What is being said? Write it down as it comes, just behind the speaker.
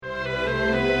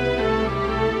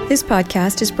This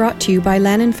podcast is brought to you by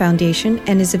Lannan Foundation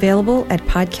and is available at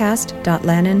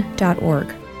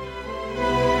podcast.lannan.org.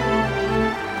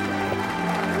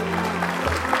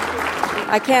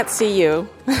 I can't see you.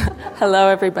 Hello,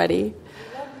 everybody.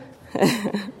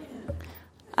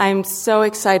 I'm so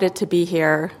excited to be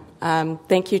here.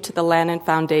 Thank you to the Lannan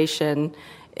Foundation.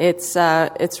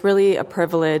 It's really a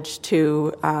privilege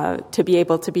to be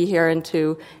able to be here and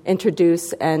to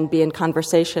introduce and be in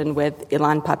conversation with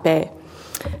Ilan Pappé,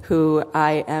 who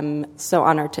I am so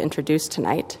honored to introduce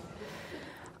tonight.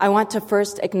 I want to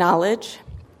first acknowledge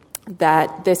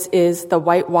that this is the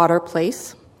Whitewater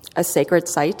Place, a sacred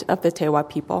site of the Tewa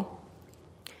people.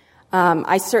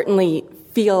 I certainly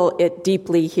feel it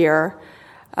deeply here,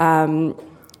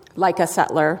 like a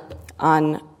settler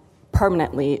on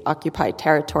permanently occupied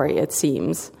territory, it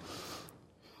seems.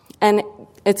 And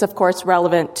it's, of course,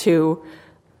 relevant to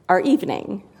our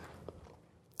evening.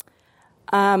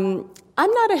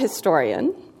 I'm not a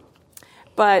historian,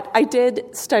 but I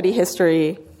did study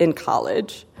history in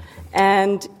college.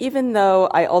 And even though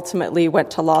I ultimately went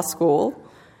to law school,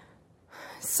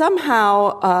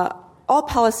 somehow all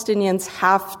Palestinians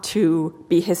have to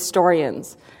be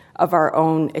historians of our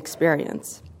own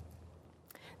experience.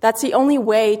 That's the only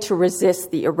way to resist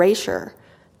the erasure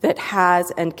that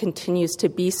has and continues to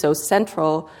be so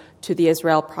central to the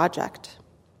Israel project.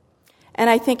 And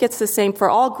I think it's the same for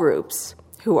all groups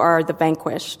who are the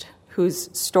vanquished, whose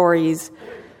stories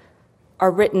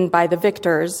are written by the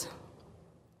victors.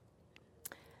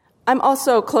 I'm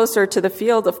also closer to the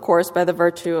field, of course, by the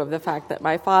virtue of the fact that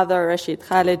my father,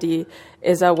 Khalidi,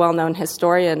 is a well-known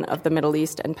historian of the Middle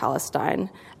East and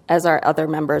Palestine, as are other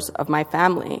members of my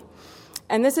family.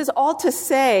 And this is all to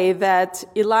say that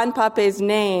Ilan Pappé's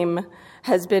name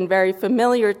has been very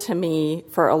familiar to me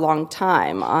for a long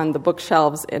time on the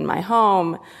bookshelves in my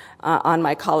home, on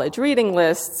my college reading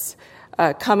lists,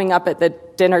 coming up at the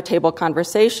dinner table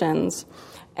conversations.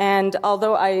 And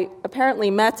although I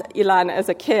apparently met Ilan as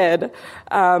a kid,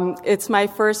 it's my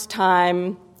first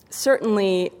time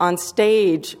certainly on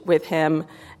stage with him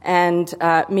and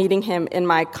meeting him in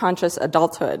my conscious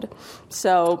adulthood.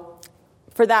 So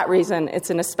for that reason, it's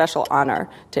an especial honor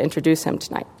to introduce him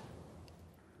tonight.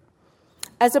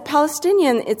 As a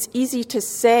Palestinian, it's easy to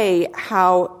say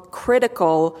how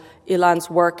critical Ilan's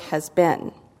work has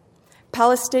been.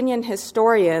 Palestinian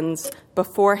historians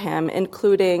before him,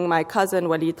 including my cousin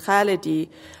Khalidi,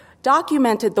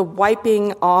 documented the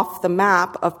wiping off the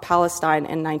map of Palestine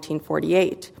in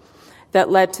 1948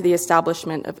 that led to the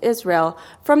establishment of Israel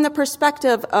from the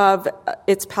perspective of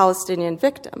its Palestinian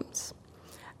victims.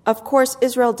 Of course,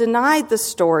 Israel denied the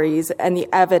stories and the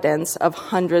evidence of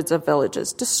hundreds of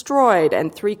villages destroyed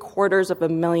and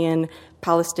 750,000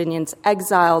 Palestinians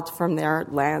exiled from their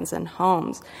lands and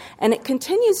homes. And it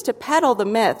continues to peddle the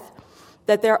myth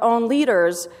that their own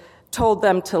leaders told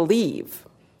them to leave.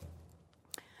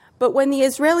 But when the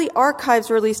Israeli archives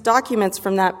released documents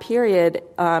from that period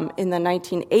in the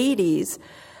 1980s,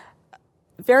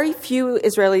 very few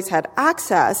Israelis had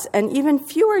access, and even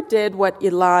fewer did what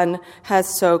Ilan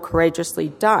has so courageously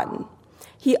done.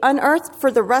 He unearthed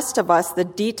for the rest of us the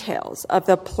details of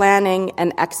the planning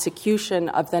and execution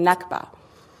of the Nakba,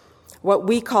 what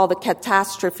we call the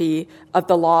catastrophe of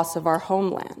the loss of our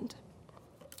homeland.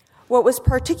 What was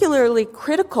particularly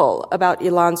critical about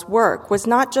Ilan's work was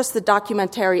not just the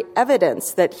documentary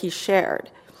evidence that he shared,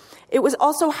 it was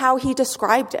also how he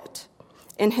described it,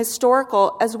 in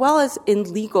historical as well as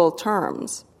in legal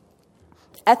terms.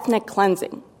 Ethnic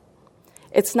cleansing.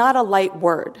 It's not a light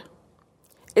word.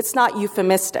 It's not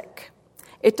euphemistic.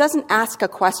 It doesn't ask a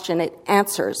question, it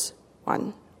answers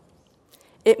one.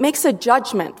 It makes a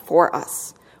judgment for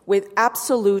us with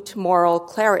absolute moral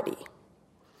clarity.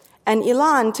 And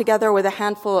Ilan, together with a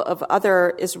handful of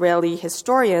other Israeli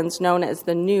historians known as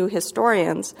the New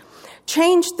Historians,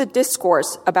 changed the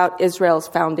discourse about Israel's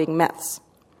founding myths.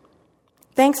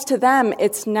 Thanks to them,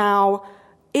 it's now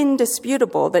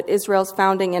indisputable that Israel's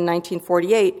founding in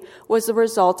 1948 was the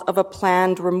result of a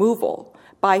planned removal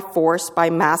by force, by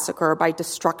massacre, by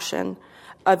destruction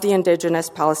of the indigenous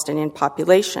Palestinian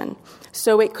population,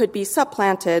 so it could be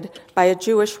supplanted by a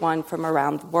Jewish one from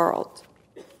around the world.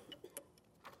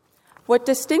 What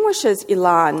distinguishes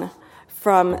Ilan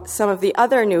from some of the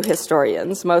other new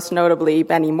historians, most notably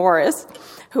Benny Morris,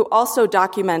 who also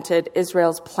documented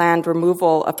Israel's planned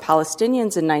removal of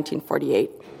Palestinians in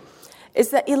 1948,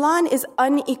 is that Ilan is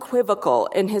unequivocal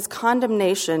in his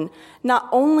condemnation not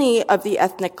only of the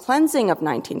ethnic cleansing of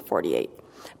 1948,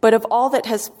 but of all that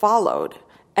has followed,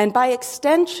 and by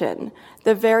extension,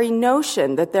 the very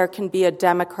notion that there can be a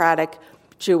democratic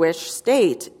Jewish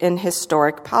state in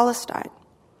historic Palestine.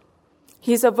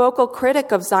 He's a vocal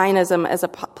critic of Zionism as a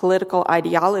political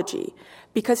ideology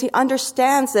because he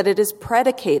understands that it is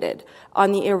predicated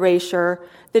on the erasure,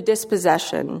 the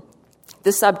dispossession,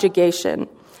 the subjugation,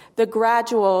 the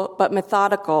gradual but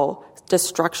methodical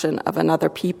destruction of another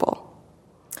people.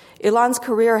 Ilan's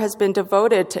career has been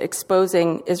devoted to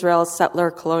exposing Israel's settler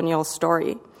colonial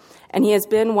story, and he has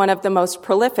been one of the most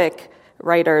prolific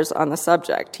writers on the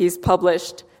subject. He's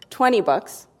published 20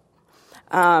 books,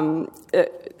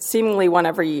 seemingly one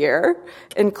every year,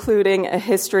 including A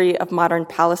History of Modern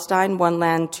Palestine, One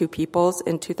Land, Two Peoples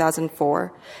in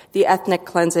 2004, The Ethnic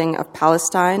Cleansing of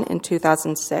Palestine in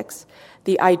 2006,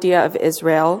 The Idea of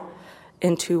Israel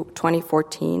in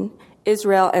 2014,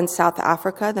 Israel and South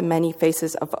Africa, The Many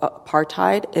Faces of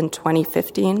Apartheid in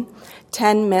 2015,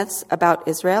 10 Myths About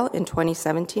Israel in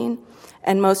 2017,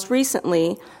 and most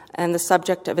recently, and the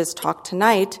subject of his talk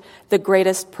tonight, The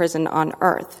Greatest Prison on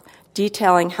Earth,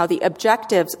 detailing how the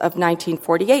objectives of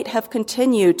 1948 have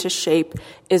continued to shape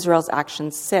Israel's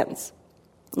actions since.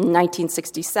 In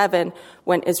 1967,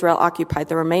 when Israel occupied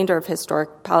the remainder of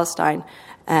historic Palestine,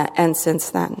 and since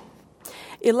then.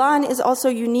 Ilan is also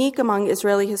unique among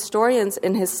Israeli historians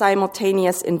in his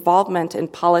simultaneous involvement in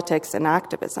politics and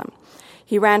activism.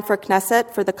 He ran for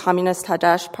Knesset for the Communist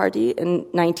Hadash Party in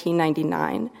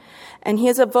 1999, and he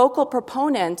is a vocal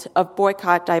proponent of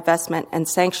boycott, divestment, and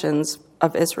sanctions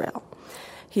of Israel.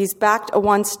 He's backed a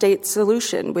one-state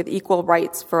solution with equal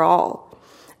rights for all,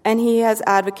 and he has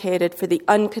advocated for the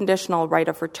unconditional right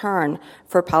of return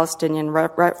for Palestinian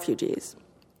refugees.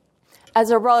 As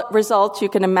a result, you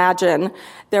can imagine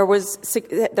there was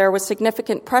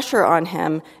significant pressure on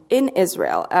him in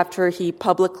Israel after he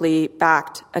publicly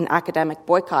backed an academic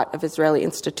boycott of Israeli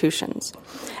institutions.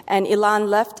 And Ilan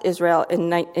left Israel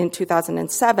in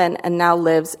 2007 and now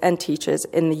lives and teaches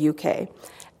in the UK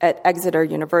at Exeter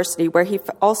University, where he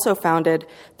also founded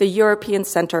the European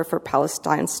Center for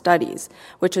Palestine Studies,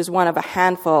 which is one of a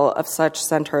handful of such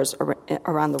centers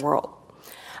around the world.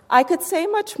 I could say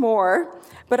much more,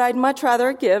 but I'd much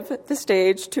rather give the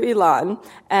stage to Ilan,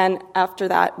 and after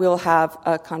that, we'll have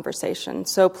a conversation.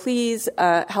 So please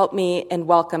help me in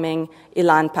welcoming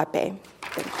Ilan Pappé.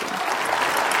 Thank you.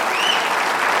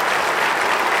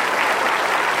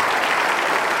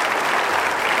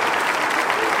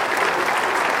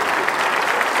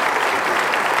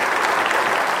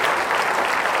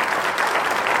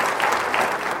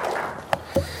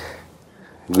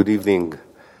 Good evening.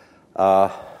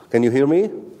 Can you hear me?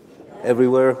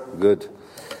 Everywhere? Good.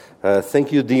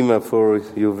 Thank you, Dima, for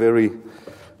your very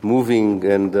moving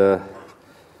and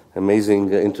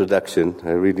amazing introduction.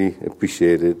 I really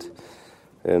appreciate it,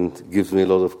 and it gives me a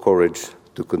lot of courage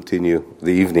to continue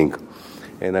the evening.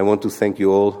 And I want to thank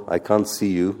you all. I can't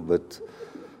see you, but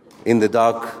in the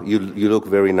dark, you look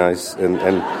very nice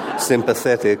and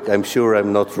sympathetic. I'm sure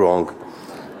I'm not wrong.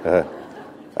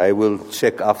 I will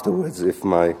check afterwards if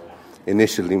my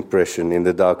initial impression in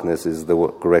the darkness is the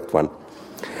correct one.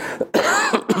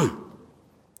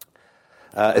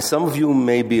 As some of you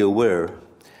may be aware,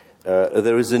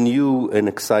 there is a new and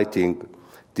exciting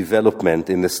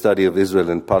development in the study of Israel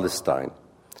and Palestine.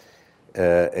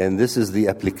 And this is the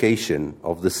application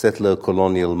of the settler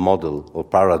colonial model or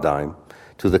paradigm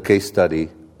to the case study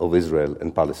of Israel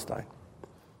and Palestine.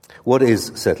 What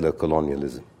is settler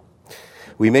colonialism?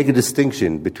 We make a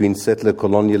distinction between settler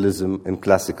colonialism and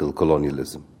classical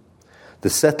colonialism. The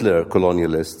settler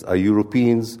colonialists are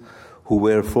Europeans who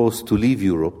were forced to leave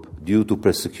Europe due to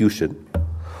persecution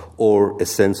or a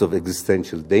sense of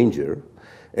existential danger,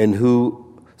 and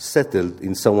who settled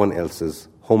in someone else's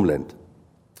homeland.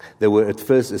 They were at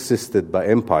first assisted by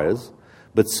empires,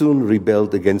 but soon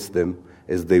rebelled against them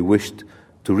as they wished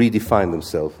to redefine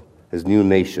themselves as new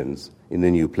nations in the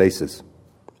new places.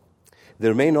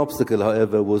 Their main obstacle,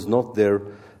 however, was not their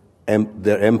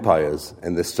empires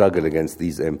and the struggle against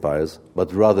these empires,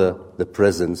 but rather the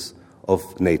presence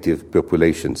of native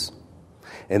populations.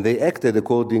 And they acted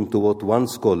according to what one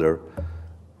scholar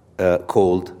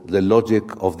called the logic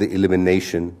of the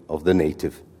elimination of the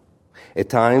native. At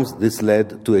times, this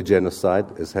led to a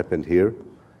genocide, as happened here.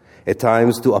 At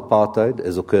times, to apartheid,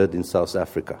 as occurred in South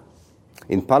Africa.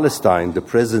 In Palestine, the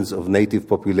presence of native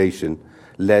population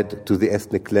led to the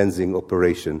ethnic cleansing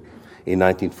operation in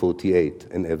 1948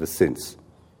 and ever since.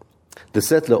 The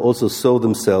settler also saw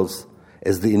themselves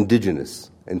as the indigenous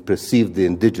and perceived the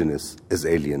indigenous as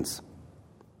aliens.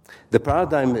 The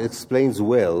paradigm explains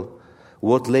well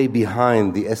what lay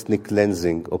behind the ethnic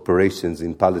cleansing operations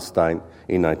in Palestine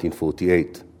in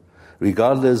 1948.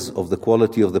 Regardless of the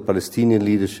quality of the Palestinian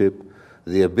leadership,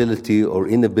 the ability or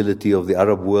inability of the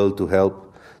Arab world to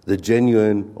help, the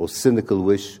genuine or cynical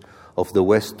wish of the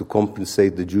West to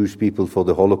compensate the Jewish people for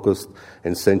the Holocaust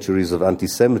and centuries of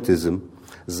anti-Semitism,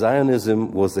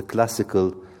 Zionism was a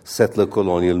classical settler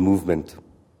colonial movement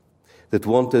that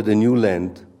wanted a new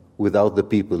land without the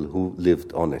people who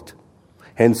lived on it.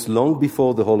 Hence, long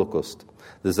before the Holocaust,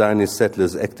 the Zionist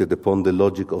settlers acted upon the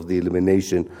logic of the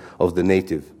elimination of the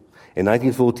native. And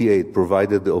 1948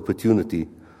 provided the opportunity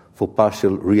for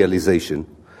partial realization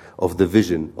of the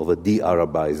vision of a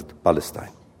de-Arabized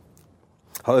Palestine.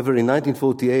 However, in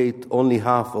 1948, only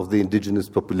half of the indigenous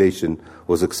population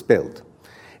was expelled,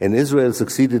 and Israel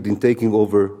succeeded in taking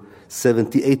over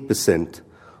 78%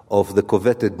 of the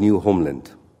coveted new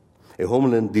homeland, a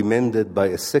homeland demanded by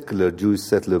a secular Jewish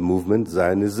settler movement,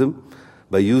 Zionism,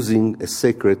 by using a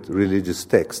sacred religious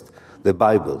text, the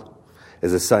Bible,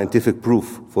 as a scientific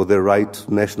proof for their right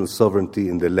to national sovereignty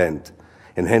in the land,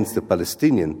 and hence the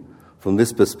Palestinian, from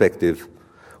this perspective,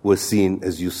 were seen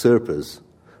as usurpers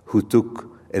who took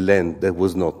a land that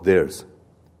was not theirs.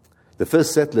 The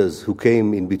first settlers who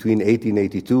came in between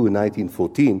 1882 and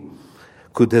 1914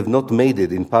 could have not made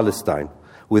it in Palestine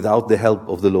without the help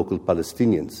of the local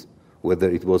Palestinians, whether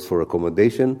it was for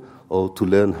accommodation or to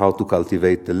learn how to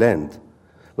cultivate the land.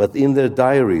 But in their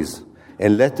diaries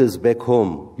and letters back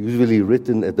home, usually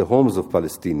written at the homes of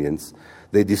Palestinians,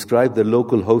 they described the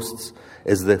local hosts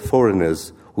as the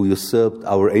foreigners who usurped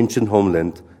our ancient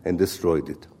homeland and destroyed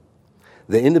it.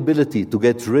 The inability to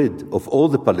get rid of all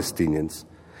the Palestinians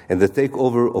and the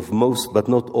takeover of most but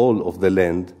not all of the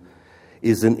land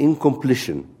is an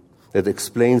incompletion that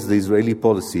explains the Israeli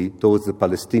policy towards the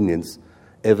Palestinians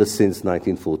ever since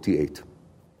 1948.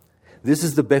 This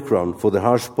is the background for the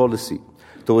harsh policy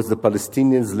towards the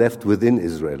Palestinians left within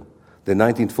Israel, the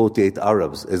 1948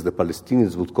 Arabs, as the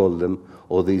Palestinians would call them,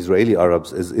 or the Israeli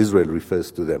Arabs, as Israel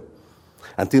refers to them.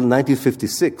 Until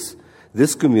 1956,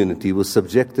 this community was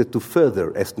subjected to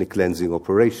further ethnic cleansing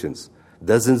operations.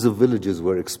 Dozens of villages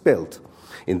were expelled.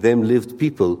 In them lived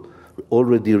people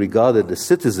already regarded as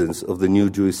citizens of the new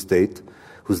Jewish state,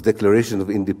 whose declaration of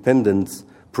independence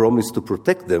promised to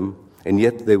protect them, and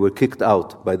yet they were kicked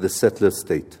out by the settler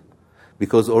state.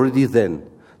 Because already then,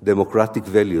 democratic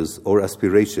values or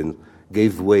aspiration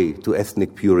gave way to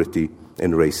ethnic purity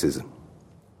and racism.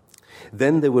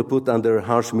 Then they were put under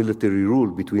harsh military rule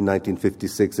between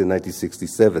 1956 and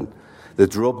 1967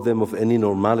 that robbed them of any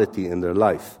normality in their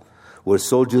life, where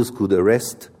soldiers could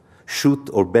arrest, shoot,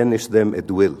 or banish them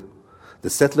at will. The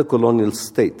settler colonial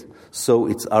state saw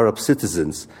its Arab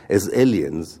citizens as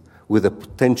aliens with the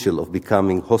potential of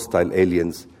becoming hostile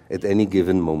aliens at any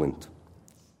given moment.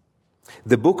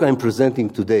 The book I'm presenting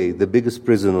today, The Biggest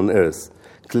Prison on Earth,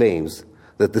 claims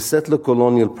that the settler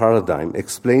colonial paradigm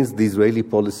explains the Israeli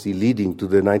policy leading to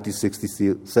the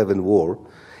 1967 war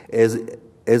as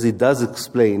it does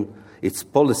explain its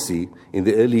policy in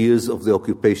the early years of the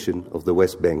occupation of the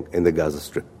West Bank and the Gaza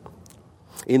Strip.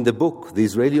 In the book, the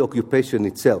Israeli occupation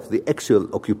itself, the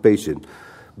actual occupation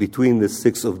between the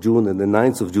 6th of June and the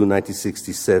 9th of June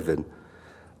 1967,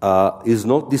 is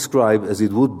not described as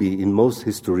it would be in most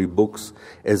history books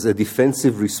as a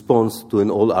defensive response to an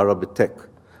all-Arab attack,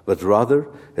 but rather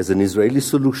as an Israeli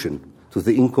solution to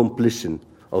the incompletion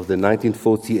of the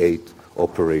 1948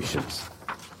 operations.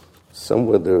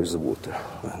 Somewhere there is water.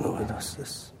 I know what is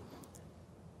this.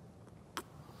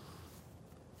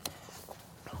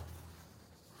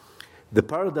 The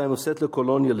paradigm of settler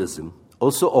colonialism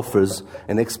also offers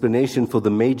an explanation for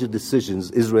the major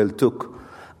decisions Israel took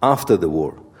after the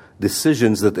war,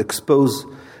 decisions that expose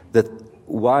that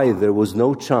why there was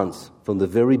no chance from the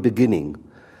very beginning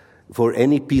for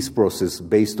any peace process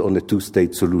based on a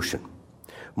two-state solution.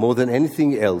 More than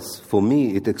anything else, for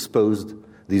me, it exposed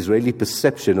the Israeli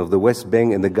perception of the West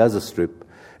Bank and the Gaza Strip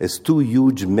as two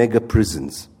huge mega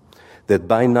prisons that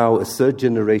by now a third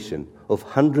generation of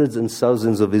hundreds and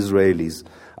thousands of Israelis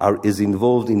is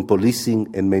involved in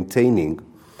policing and maintaining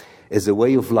as a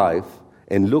way of life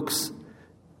and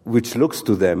which looks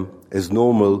to them as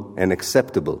normal and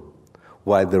acceptable,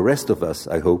 while the rest of us,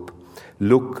 I hope,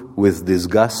 look with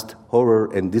disgust,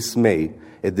 horror, and dismay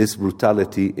at this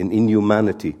brutality and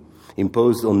inhumanity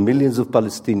imposed on millions of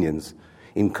Palestinians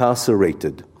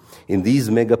incarcerated in these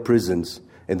mega prisons,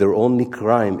 and their only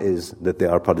crime is that they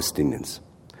are Palestinians.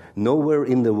 Nowhere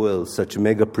in the world such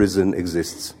mega prison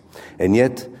exists, and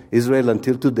yet Israel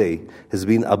until today has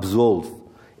been absolved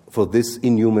for this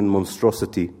inhuman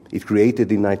monstrosity it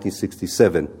created in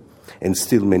 1967 and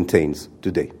still maintains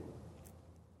today.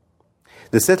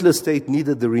 The settler state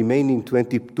needed the remaining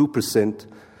 22%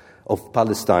 of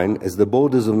Palestine, as the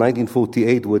borders of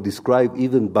 1948 were described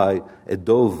even by a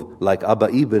dove like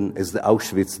Abba Ibn as the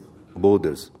Auschwitz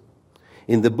borders.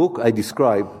 In the book, I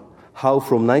describe how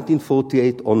from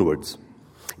 1948 onwards,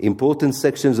 important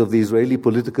sections of the Israeli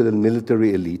political and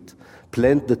military elite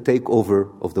planned the takeover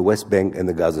of the West Bank and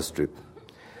the Gaza Strip.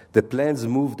 The plans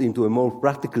moved into a more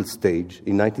practical stage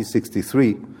in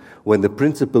 1963 when the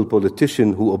principal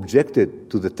politician who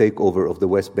objected to the takeover of the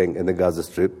West Bank and the Gaza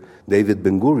Strip, David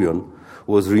Ben-Gurion,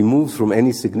 was removed from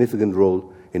any significant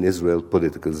role in Israel's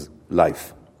political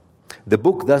life. The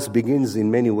book thus begins in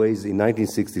many ways in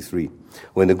 1963,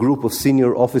 when a group of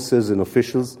senior officers and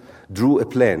officials drew a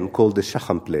plan called the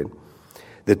Shaham Plan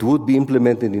that would be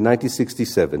implemented in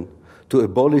 1967 to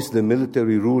abolish the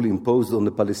military rule imposed on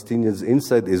the Palestinians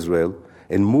inside Israel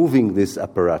and moving this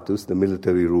apparatus, the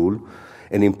military rule,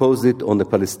 and impose it on the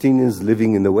Palestinians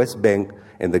living in the West Bank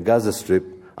and the Gaza Strip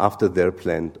after their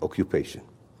planned occupation.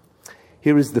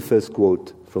 Here is the first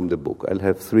quote from the book. I'll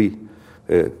have three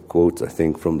quotes, I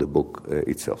think, from the book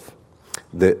itself.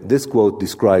 This quote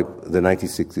describes the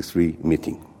 1963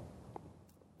 meeting.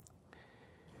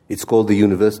 It's called the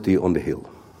University on the Hill.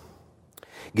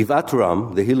 Givat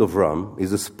Ram, the Hill of Ram,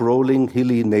 is a sprawling,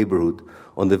 hilly neighborhood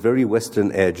on the very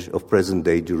western edge of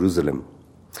present-day Jerusalem.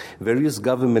 Various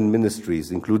government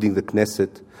ministries, including the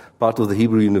Knesset, part of the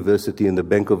Hebrew University, and the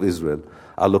Bank of Israel,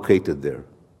 are located there.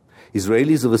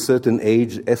 Israelis of a certain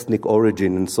age, ethnic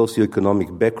origin, and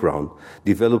socioeconomic background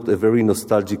developed a very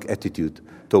nostalgic attitude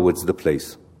towards the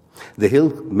place. The hill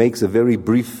makes a very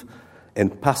brief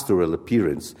and pastoral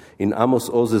appearance in Amos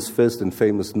Oz's first and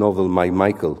famous novel, My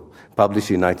Michael, published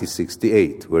in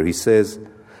 1968, where he says,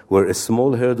 where a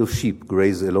small herd of sheep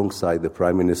graze alongside the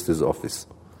Prime Minister's office.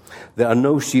 There are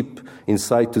no sheep in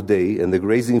sight today, and the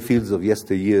grazing fields of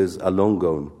yesteryears are long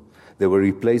gone. They were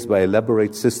replaced by an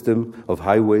elaborate system of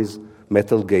highways,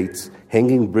 metal gates,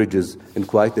 hanging bridges, and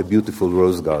quite a beautiful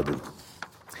rose garden.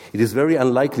 It is very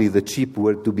unlikely that sheep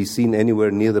were to be seen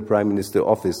anywhere near the Prime Minister's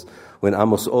office when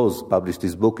Amos Oz published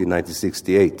his book in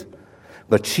 1968.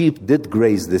 But sheep did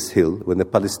graze this hill when the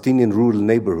Palestinian rural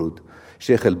neighborhood,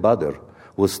 Sheikh el-Badr,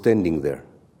 was standing there.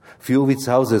 Few of its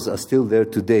houses are still there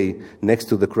today next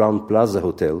to the Crown Plaza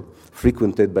Hotel,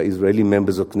 frequented by Israeli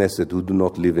members of Knesset who do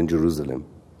not live in Jerusalem.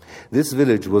 This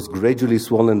village was gradually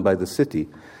swollen by the city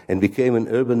and became an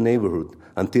urban neighborhood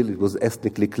until it was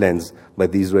ethnically cleansed by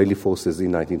the Israeli forces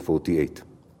in 1948.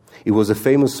 It was a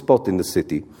famous spot in the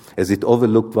city as it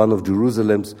overlooked one of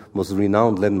Jerusalem's most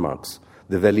renowned landmarks,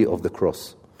 the Valley of the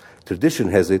Cross. Tradition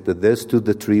has it that there stood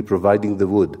the tree providing the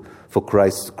wood for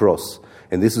Christ's cross,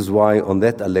 and this is why on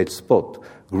that alleged spot,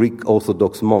 Greek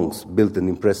Orthodox monks built an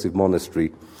impressive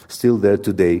monastery, still there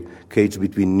today, caged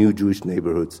between new Jewish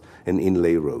neighborhoods and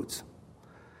inlay roads.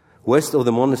 West of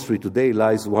the monastery today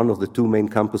lies one of the two main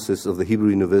campuses of the Hebrew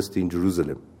University in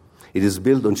Jerusalem. It is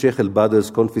built on Sheikh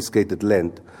el-Badr's confiscated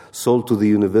land, sold to the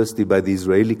university by the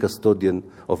Israeli custodian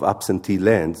of absentee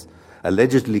lands,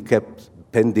 allegedly kept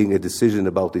pending a decision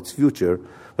about its future,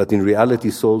 but in reality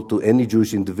sold to any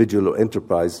Jewish individual or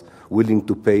enterprise willing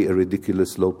to pay a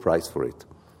ridiculous low price for it.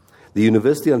 The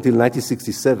university until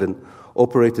 1967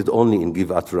 operated only in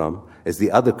Givat Ram, as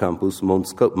the other campus, Mount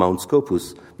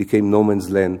Scopus, became no man's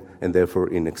land and therefore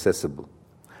inaccessible.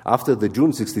 After the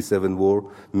June 1967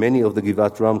 war, many of the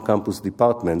Givat Ram campus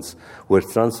departments were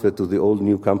transferred to the old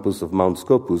new campus of Mount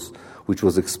Scopus, which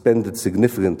was expanded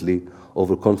significantly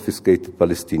over confiscated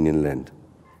Palestinian land.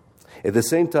 At the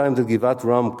same time, the Givat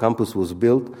Ram campus was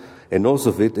built, and also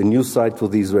of it, a new site for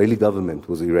the Israeli government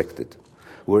was erected.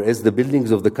 Whereas the buildings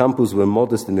of the campus were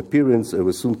modest in appearance and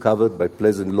were soon covered by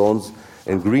pleasant lawns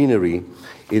and greenery,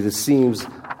 it seems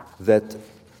that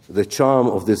the charm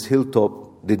of this hilltop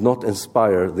did not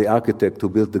inspire the architect who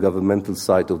built the governmental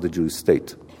site of the Jewish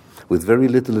state. With very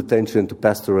little attention to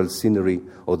pastoral scenery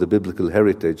or the biblical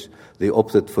heritage, they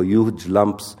opted for huge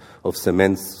lumps of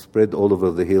cement spread all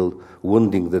over the hill,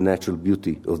 wounding the natural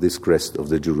beauty of this crest of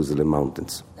the Jerusalem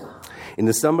mountains. In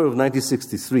the summer of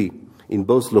 1963, in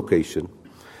both locations,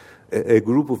 a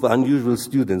group of unusual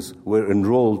students were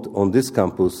enrolled on this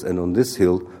campus and on this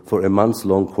hill for a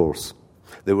months-long course.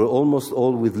 They were almost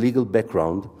all with legal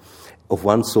background of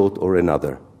one sort or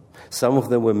another. Some of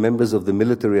them were members of the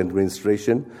military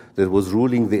administration that was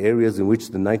ruling the areas in which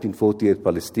the 1948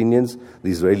 Palestinians,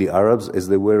 the Israeli Arabs as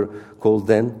they were called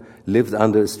then, lived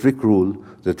under a strict rule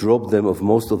that robbed them of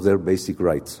most of their basic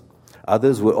rights.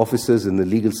 Others were officers in the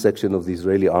legal section of the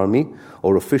Israeli army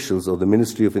or officials of the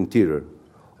Ministry of Interior,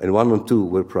 and one or two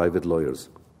were private lawyers.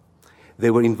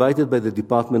 They were invited by the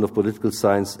Department of Political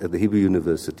Science at the Hebrew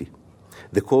University.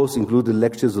 The course included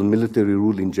lectures on military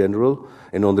rule in general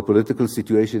and on the political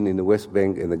situation in the West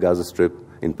Bank and the Gaza Strip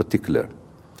in particular.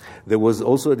 There was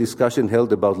also a discussion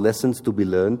held about lessons to be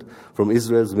learned from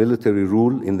Israel's military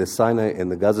rule in the Sinai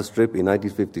and the Gaza Strip in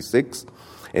 1956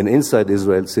 and inside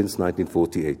Israel since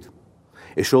 1948.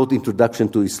 A short introduction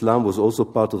to Islam was also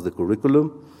part of the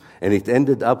curriculum, and it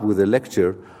ended up with a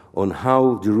lecture on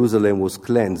how Jerusalem was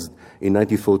cleansed in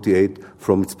 1948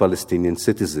 from its Palestinian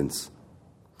citizens.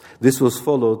 This was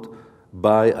followed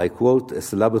by, I quote, a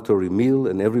celebratory meal,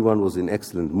 and everyone was in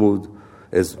excellent mood,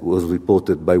 as was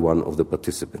reported by one of the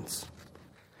participants.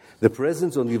 The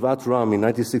presence on Givat Ram in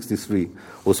 1963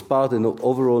 was part of an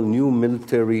overall new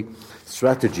military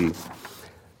strategy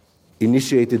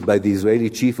initiated by the Israeli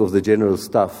Chief of the General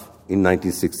Staff in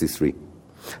 1963.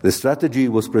 The strategy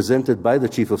was presented by the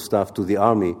Chief of Staff to the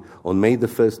Army on May 1,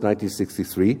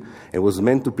 1963, and was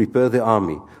meant to prepare the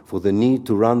Army for the need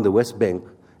to run the West Bank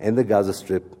and the Gaza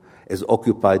Strip as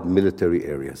occupied military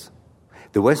areas.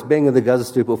 The West Bank and the Gaza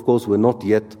Strip, of course, were not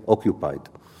yet occupied,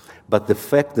 but the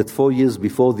fact that 4 years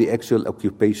before the actual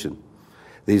occupation,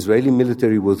 the Israeli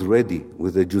military was ready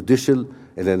with a judicial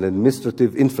and an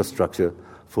administrative infrastructure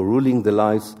for ruling the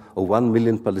lives of 1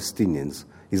 million Palestinians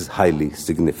is highly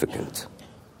significant.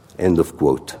 End of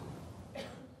quote.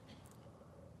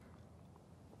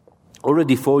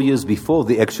 Already 4 years before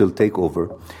the actual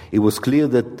takeover, it was clear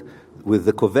that with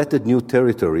the coveted new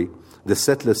territory, the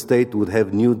settler state would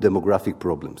have new demographic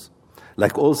problems.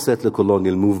 Like all settler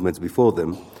colonial movements before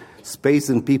them, space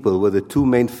and people were the two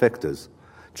main factors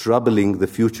troubling the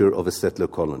future of a settler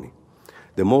colony.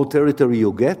 The more territory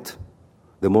you get,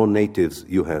 the more natives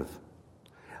you have.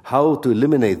 How to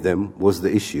eliminate them was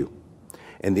the issue,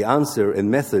 and the answer and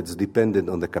methods depended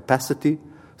on the capacity,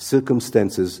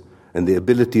 circumstances, and the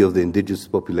ability of the indigenous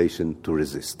population to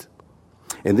resist.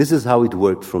 And this is how it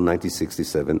worked from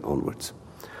 1967 onwards.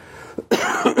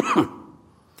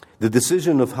 The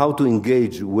decision of how to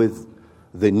engage with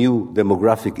the new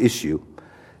demographic issue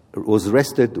was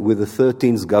rested with the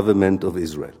 13th government of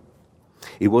Israel.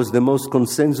 It was the most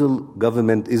consensual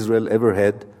government Israel ever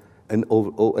had and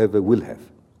ever will have.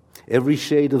 Every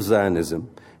shade of Zionism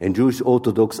and Jewish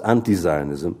Orthodox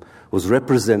anti-Zionism was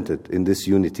represented in this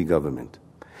unity government.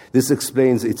 This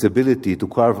explains its ability to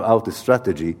carve out a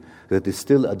strategy that is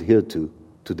still adhered to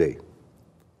today.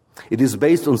 It is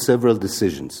based on several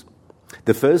decisions.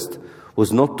 The first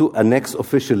was not to annex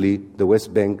officially the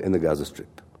West Bank and the Gaza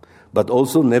Strip, but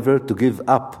also never to give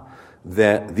up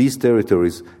these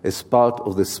territories as part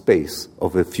of the space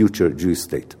of a future Jewish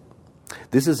state.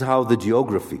 This is how the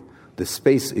geography, the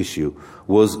space issue,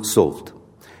 was solved.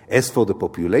 As for the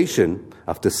population,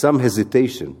 after some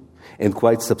hesitation and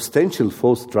quite substantial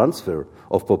forced transfer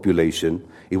of population,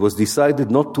 it was decided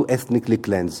not to ethnically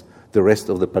cleanse the rest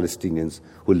of the Palestinians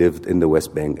who lived in the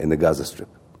West Bank and the Gaza Strip.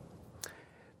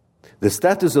 The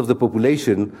status of the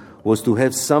population was to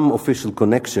have some official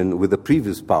connection with the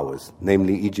previous powers,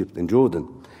 namely Egypt and Jordan.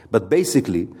 But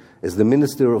basically, as the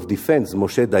Minister of Defense,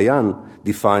 Moshe Dayan,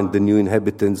 defined the new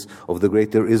inhabitants of the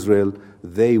Greater Israel,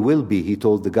 they will be, he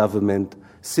told the government,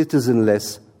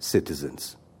 citizenless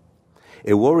citizens.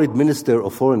 A worried Minister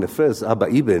of Foreign Affairs, Abba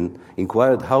Eban,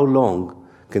 inquired how long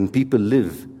can people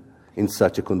live in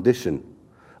such a condition.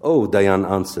 Oh, Dayan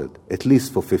answered, at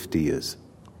least for 50 years.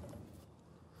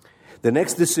 The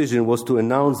next decision was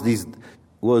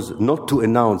not to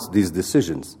announce these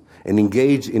decisions and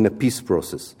engage in a peace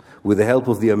process with the help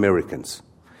of the Americans,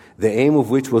 the aim of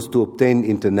which was to obtain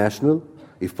international,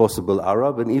 if possible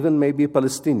Arab, and even maybe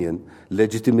Palestinian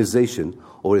legitimization,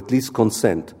 or at least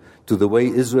consent to the way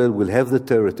Israel will have the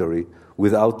territory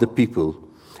without the people,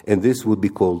 and this would be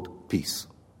called peace.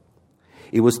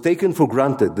 It was taken for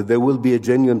granted that there will be a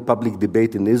genuine public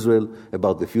debate in Israel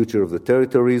about the future of the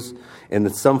territories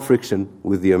and some friction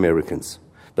with the Americans.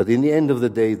 But in the end of the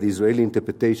day, the Israeli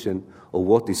interpretation of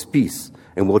what is peace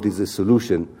and what is a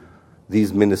solution,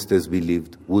 these ministers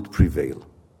believed would prevail.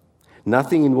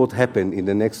 Nothing in what happened in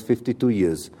the next 52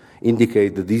 years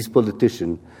indicate that these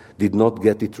politicians did not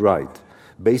get it right,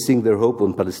 basing their hope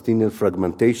on Palestinian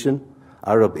fragmentation,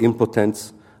 Arab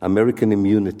impotence, American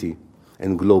immunity,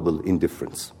 and global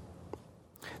indifference.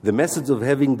 The message of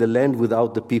having the land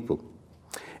without the people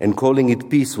and calling it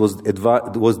peace was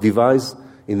devised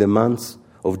in the months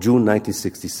of June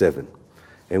 1967,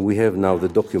 and we have now the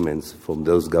documents from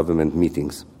those government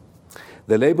meetings.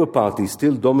 The Labour Party,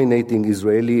 still dominating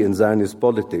Israeli and Zionist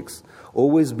politics,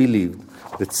 always believed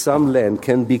that some land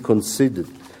can be conceded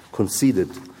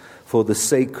for the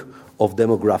sake of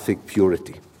demographic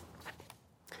purity.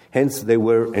 Hence, they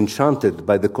were enchanted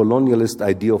by the colonialist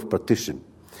idea of partition,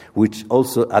 which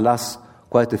also, alas,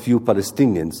 quite a few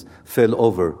Palestinians fell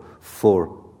over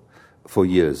for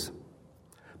years.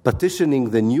 Partitioning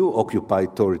the new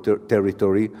occupied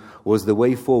territory was the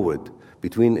way forward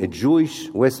between a Jewish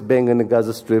West Bank and a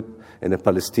Gaza Strip and a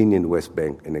Palestinian West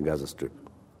Bank and a Gaza Strip.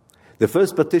 The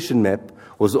first partition map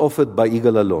was offered by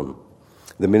Yigal Allon,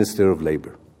 the Minister of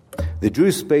Labor. The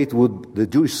Jewish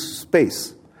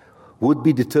space would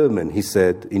be determined, he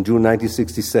said, in June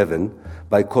 1967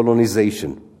 by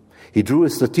colonization. He drew a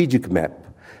strategic map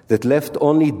that left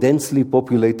only densely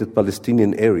populated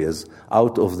Palestinian areas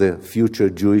out of the future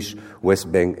Jewish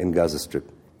West Bank and Gaza Strip.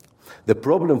 The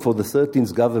problem for the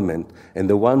 13th government and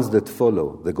the ones that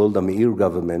follow, the Golda Meir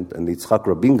government and the Yitzhak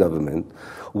Rabin government,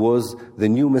 was the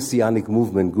new messianic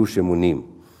movement Gush Emunim,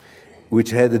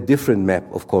 which had a different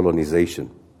map of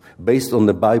colonization, based on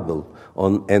the Bible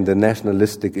and the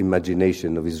nationalistic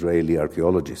imagination of Israeli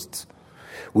archaeologists,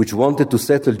 which wanted to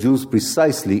settle Jews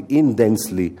precisely in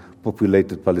densely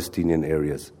populated Palestinian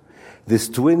areas. This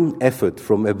twin effort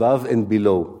from above and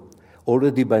below,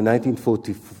 already by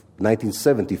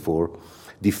 1974,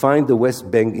 defined the West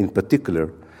Bank in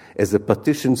particular as a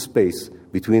partition space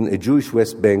between a Jewish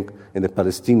West Bank and a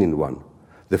Palestinian one,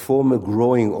 the former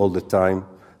growing all the time,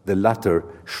 the latter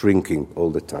shrinking all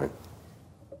the time.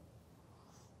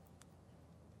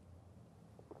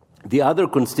 The other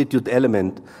constituent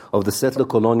element of the settler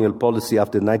colonial policy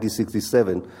after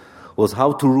 1967 was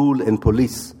how to rule and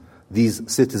police these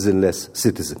citizenless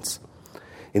citizens.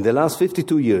 In the last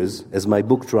 52 years, as my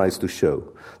book tries to show,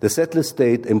 the settler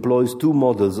state employs two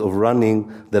models of running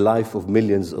the life of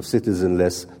millions of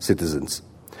citizenless citizens.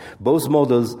 Both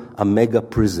models are mega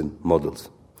prison models,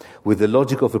 with the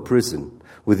logic of a prison,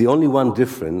 with the only one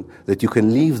different that you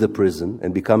can leave the prison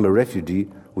and become a refugee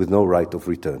with no right of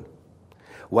return.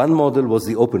 One model was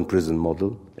the open prison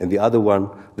model, and the other one,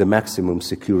 the maximum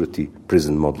security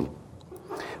prison model.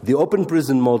 The open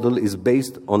prison model is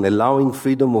based on allowing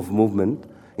freedom of movement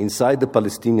inside the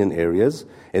Palestinian areas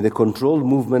and a controlled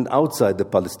movement outside the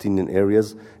Palestinian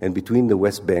areas and between the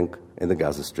West Bank and the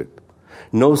Gaza Strip.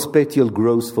 No spatial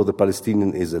growth for the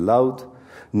Palestinian is allowed.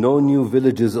 No new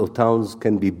villages or towns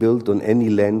can be built on any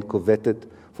land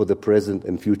coveted for the present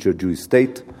and future Jewish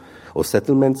state or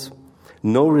settlements.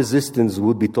 No resistance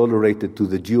would be tolerated to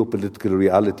the geopolitical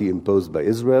reality imposed by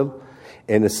Israel,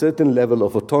 and a certain level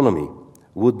of autonomy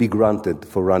would be granted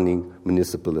for running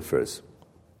municipal affairs.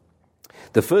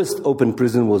 The first open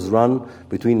prison was run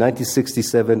between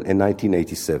 1967 and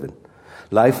 1987.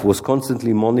 Life was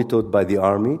constantly monitored by the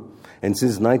army, and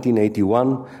since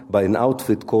 1981 by an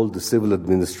outfit called the Civil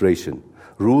Administration,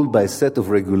 ruled by a set of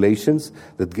regulations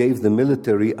that gave the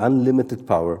military unlimited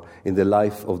power in the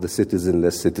life of the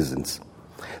citizenless citizens.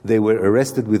 They were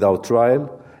arrested without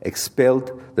trial,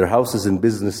 expelled, their houses and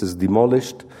businesses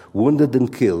demolished, wounded and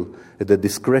killed at the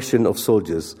discretion of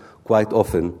soldiers, quite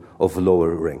often of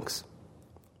lower ranks.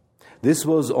 This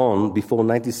was on before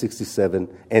 1967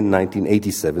 and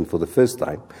 1987 for the first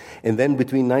time, and then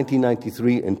between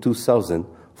 1993 and 2000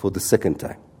 for the second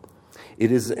time.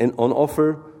 It is on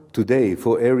offer today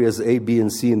for areas A, B,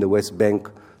 and C in the West Bank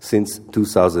since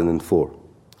 2004.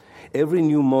 Every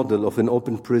new model of an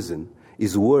open prison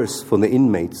is worse for the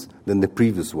inmates than the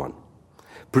previous one.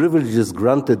 Privileges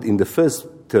granted in the first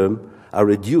term are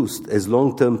reduced as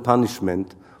long-term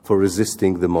punishment for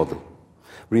resisting the model.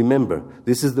 Remember,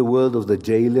 this is the world of the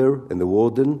jailer and the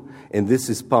warden, and this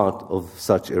is part of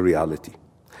such a reality.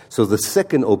 So the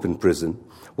second open prison,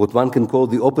 what one can call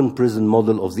the open prison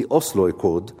model of the Oslo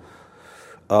Accord,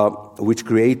 which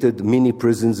created mini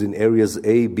prisons in areas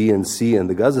A, B, and C and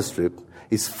the Gaza Strip,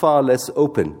 is far less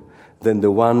open than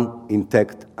the one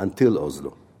intact until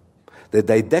Oslo. The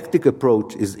didactic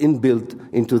approach is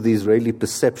inbuilt into the Israeli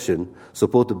perception,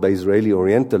 supported by Israeli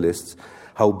Orientalists,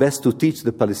 how best to teach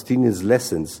the Palestinians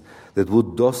lessons that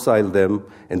would docile them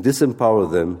and disempower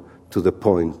them to the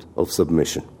point of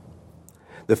submission.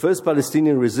 The first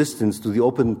Palestinian resistance to the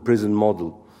open prison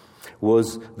model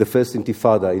was the First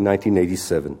Intifada in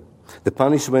 1987. The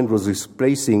punishment was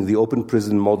replacing the open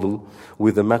prison model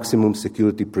with a maximum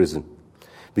security prison.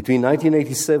 Between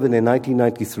 1987 and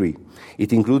 1993,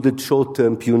 it included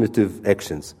short-term punitive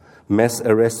actions, mass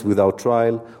arrests without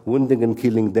trial, wounding and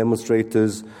killing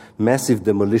demonstrators, massive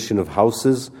demolition of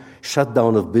houses,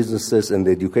 shutdown of businesses and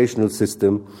the educational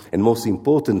system, and most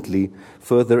importantly,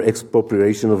 further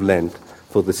expropriation of land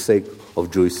for the sake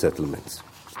of Jewish settlements.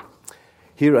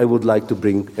 Here I would like to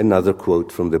bring another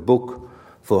quote from the book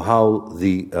for how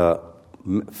the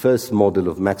first model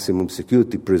of maximum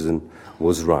security prison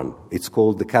was run. It's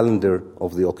called the Calendar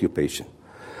of the Occupation.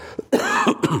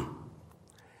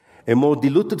 A more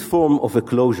diluted form of a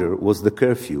closure was the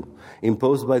curfew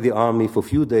imposed by the army for a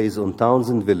few days on towns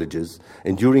and villages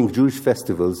and during Jewish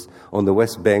festivals on the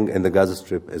West Bank and the Gaza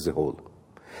Strip as a whole.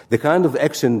 This kind of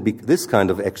action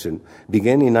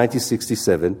began in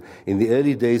 1967 in the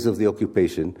early days of the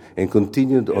occupation and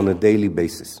continued on a daily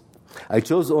basis. I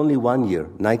chose only 1 year,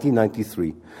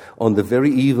 1993, on the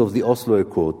very eve of the Oslo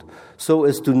Accord, so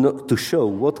as to show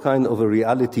what kind of a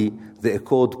reality the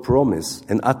Accord promised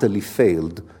and utterly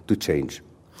failed to change.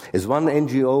 As one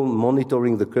NGO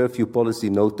monitoring the curfew policy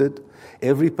noted,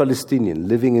 every Palestinian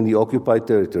living in the occupied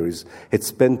territories had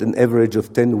spent an average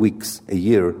of 10 weeks a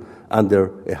year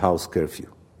under a house curfew.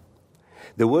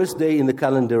 The worst day in the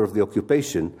calendar of the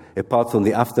occupation, apart from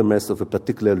the aftermath of a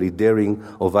particularly daring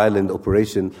or violent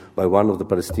operation by one of the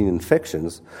Palestinian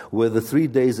factions, were the 3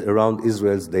 days around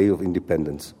Israel's Day of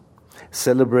Independence,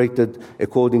 celebrated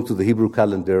according to the Hebrew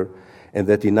calendar, and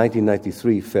that in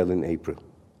 1993 fell in April.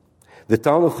 The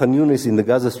town of Khan Yunis in the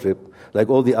Gaza Strip, like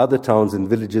all the other towns and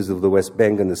villages of the West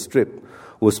Bank and the Strip,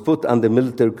 was put under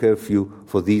military curfew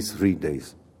for these 3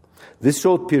 days. This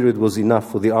short period was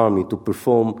enough for the army to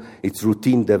perform its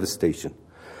routine devastation.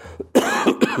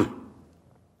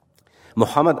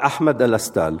 Muhammad Ahmad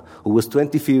al-Astal, who was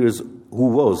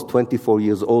 24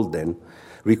 years old then,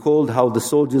 recalled how the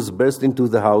soldiers burst into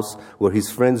the house where his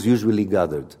friends usually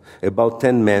gathered, about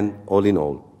 10 men all in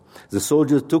all. The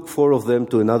soldiers took 4 of them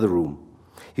to another room.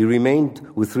 He remained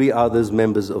with 3 others,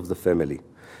 members of the family.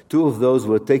 2 of those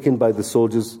were taken by the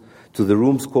soldiers to the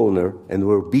room's corner and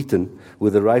were beaten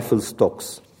with the rifle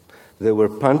stocks. They were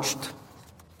punched,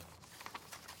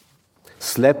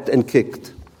 slapped, and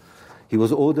kicked. He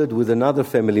was ordered with another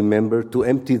family member to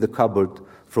empty the cupboard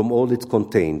from all it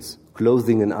contains,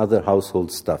 clothing and other household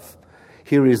stuff.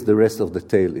 Here is the rest of the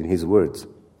tale in his words.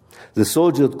 The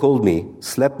soldier called me,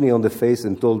 slapped me on the face,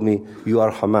 and told me, "You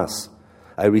are Hamas."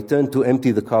 I returned to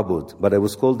empty the cupboard, but I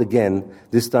was called again.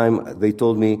 This time they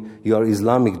told me, "You are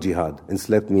Islamic Jihad," and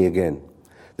slapped me again.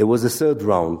 There was a third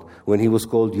round when he was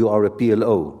called, "You are a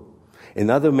PLO."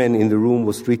 Another man in the room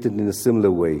was treated in a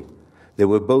similar way. They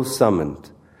were both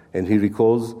summoned, and he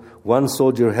recalls, "One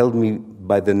soldier held me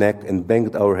by the neck and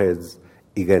banged our heads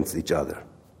against each other."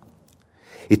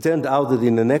 It turned out that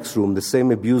in the next room the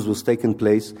same abuse was taking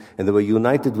place, and they were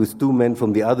united with 2 men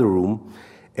from the other room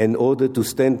and ordered to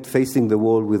stand facing the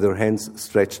wall with their hands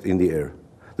stretched in the air.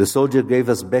 The soldier gave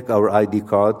us back our ID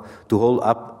card to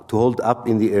hold up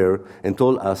in the air and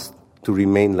told us to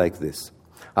remain like this.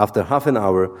 After half an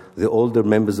hour, the older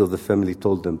members of the family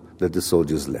told them that the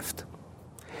soldiers left.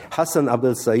 Hassan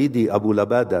Abdel Saidi Abu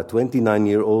Labada,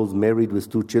 29-year-old, married with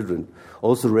 2 children,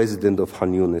 also resident of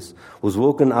Khan Yunis, was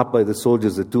woken up by the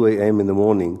soldiers at 2 a.m. in the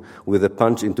morning with a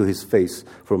punch into his face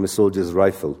from a soldier's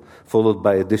rifle, followed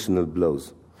by additional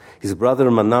blows. His brother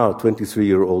Manar,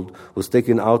 23-year-old, was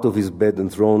taken out of his bed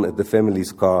and thrown at the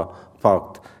family's car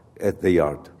parked at the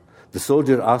yard. The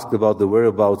soldier asked about the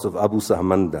whereabouts of Abu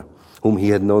Sahmanda, whom he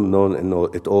had not known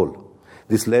at all.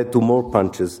 This led to more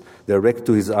punches direct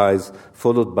to his eyes,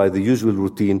 followed by the usual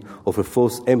routine of a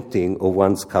forced emptying of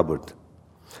one's cupboard.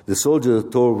 The soldier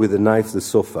tore with a knife the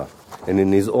sofa, and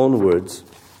in his own words,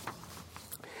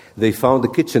 "They found a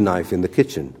kitchen knife in the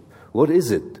kitchen." "What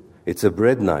is it?" "It's a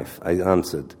bread knife," I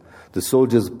answered. The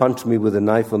soldiers punched me with a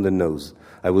knife on the nose.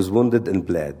 I was wounded and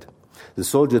bled. The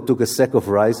soldier took a sack of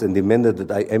rice and demanded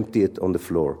that I empty it on the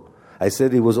floor. I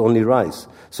said it was only rice,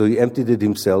 so he emptied it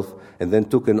himself and then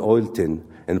took an oil tin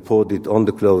and poured it on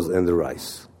the clothes and the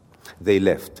rice. They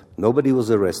left. Nobody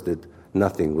was arrested.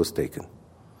 Nothing was taken.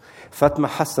 Fatma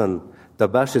Hassan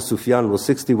Tabashe Sufyan was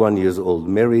 61 years old,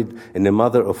 married and a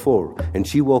mother of 4, and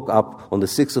she woke up on the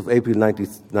 6th of April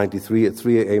 1993 at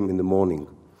 3 a.m. in the morning.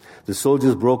 The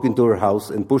soldiers broke into her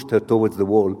house and pushed her towards the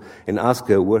wall and asked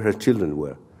her where her children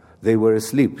were. "They were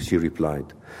asleep," she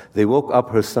replied. They woke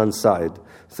up her son's side,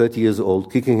 30 years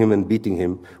old, kicking him and beating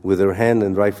him with her hand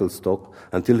and rifle stock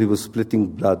until he was splitting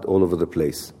blood all over the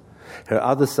place. Her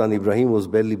other son, Ibrahim, was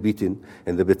badly beaten,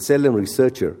 and the B'Tselem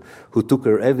researcher who took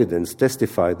her evidence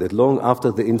testified that long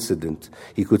after the incident,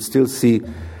 he could still see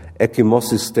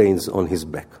ecchymosis stains on his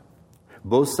back.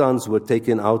 Both sons were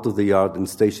taken out of the yard and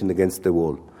stationed against the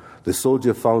wall. The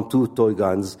soldier found 2 toy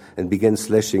guns and began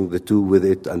slashing the 2 with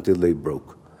it until they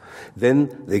broke. Then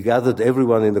they gathered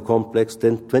everyone in the complex,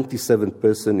 27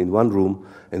 persons in one room,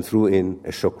 and threw in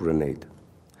a shock grenade.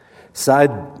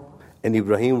 Saad and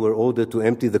Ibrahim were ordered to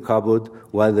empty the cupboard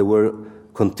while they were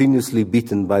continuously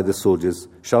beaten by the soldiers,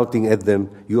 shouting at them,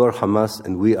 "You are Hamas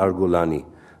and we are Golani,"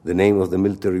 the name of the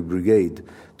military brigade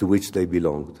to which they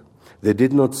belonged. They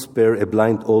did not spare a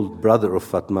blind old brother of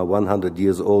Fatma, 100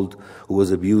 years old, who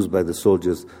was abused by the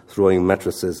soldiers, throwing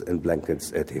mattresses and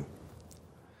blankets at him.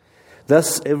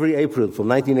 Thus, every April from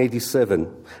 1987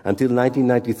 until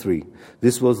 1993,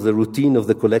 this was the routine of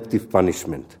the collective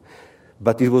punishment.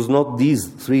 But it was not these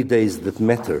 3 days that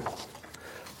matter.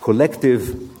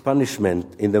 Collective punishment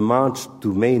in the March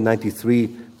to May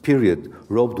 93 period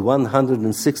robbed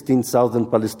 116,000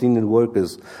 Palestinian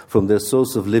workers from their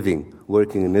source of living,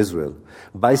 working in Israel,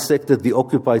 bisected the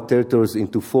occupied territories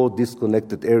into 4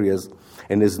 disconnected areas,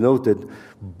 and, as noted,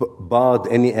 barred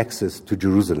any access to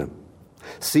Jerusalem.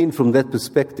 Seen from that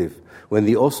perspective, when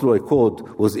the Oslo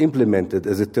Accord was implemented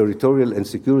as a territorial and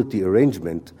security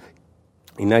arrangement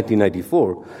in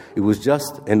 1994, it was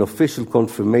just an official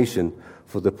confirmation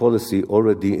for the policy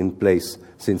already in place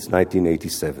since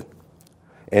 1987.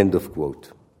 End of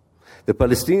quote. The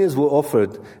Palestinians were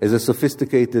offered a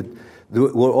sophisticated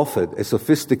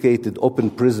open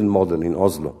prison model in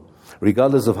Oslo,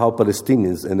 regardless of how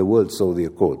Palestinians and the world saw the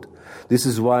accord. This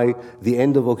is why the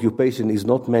end of occupation is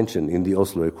not mentioned in the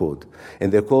Oslo Accord,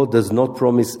 and the accord does not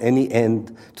promise any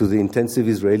end to the intensive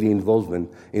Israeli involvement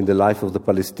in the life of the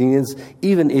Palestinians,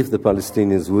 even if the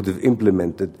Palestinians would have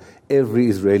implemented every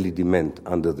Israeli demand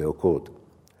under the accord.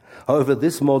 However,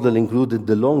 this model included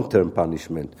the long-term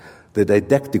punishment, the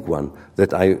didactic one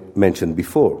that I mentioned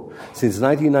before. Since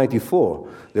 1994,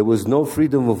 there was no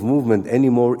freedom of movement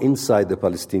anymore inside the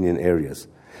Palestinian areas,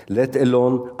 let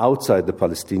alone outside the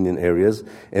Palestinian areas,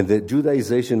 and the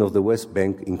Judaization of the West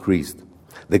Bank increased.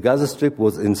 The Gaza Strip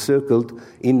was encircled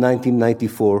in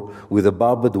 1994 with a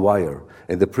barbed wire,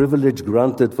 and the privilege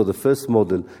granted for the first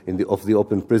model of the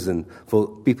open prison for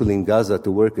people in Gaza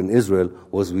to work in Israel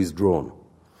was withdrawn.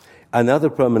 Another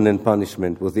permanent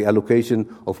punishment was the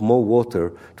allocation of more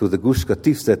water to the Gush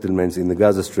Katif settlements in the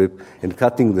Gaza Strip and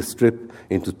cutting the strip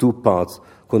into 2 parts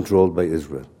controlled by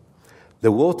Israel.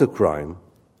 The water crime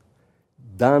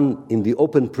done in the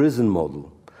open prison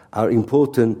model are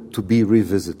important to be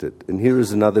revisited. And here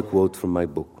is another quote from my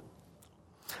book.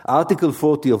 Article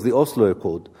 40 of the Oslo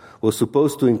Accord was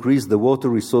supposed to increase the water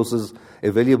resources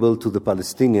available to the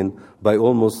Palestinian by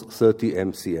almost 30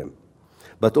 mcm.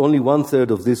 But only 1/3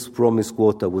 of this promised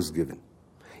quota was given.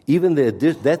 Even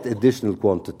that additional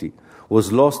quantity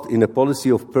was lost in a policy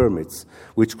of permits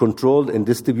which controlled and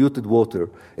distributed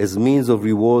water as means of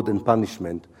reward and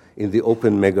punishment in the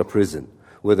open mega prison,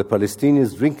 where the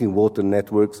Palestinians' drinking water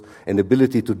networks and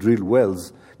ability to drill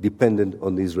wells depended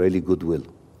on the Israeli goodwill.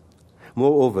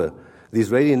 Moreover, the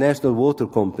Israeli National Water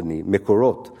Company,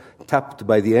 Mekorot, tapped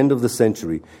by the end of the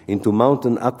century into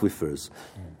mountain aquifers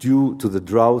due to the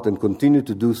drought and continued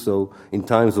to do so in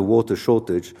times of water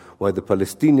shortage, while the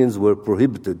Palestinians were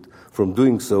prohibited from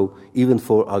doing so even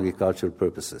for agricultural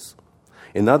purposes.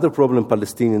 Another problem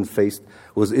Palestinians faced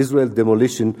was Israel's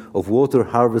demolition of water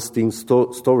harvesting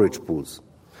storage pools.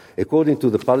 According to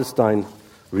the Palestine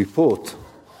report,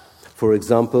 for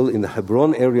example, in the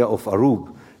Hebron area of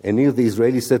Arub and near the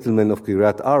Israeli settlement of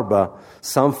Kiryat Arba,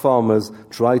 some farmers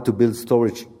tried to build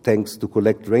storage tanks to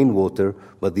collect rainwater,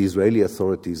 but the Israeli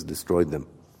authorities destroyed them.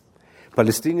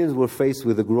 Palestinians were faced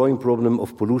with a growing problem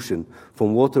of pollution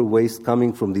from water waste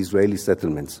coming from the Israeli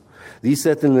settlements. These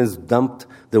settlements dumped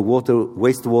their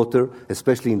wastewater,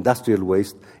 especially industrial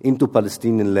waste, into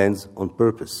Palestinian lands on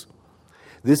purpose.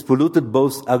 This polluted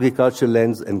both agricultural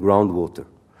lands and groundwater.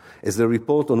 As the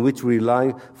report on which we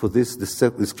rely for this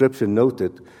description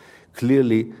noted,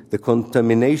 clearly the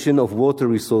contamination of water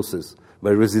resources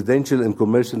by residential and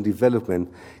commercial development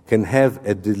can have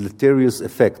a deleterious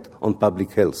effect on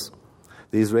public health.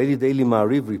 The Israeli Daily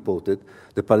Ma'ariv reported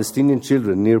the Palestinian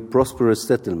children near prosperous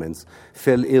settlements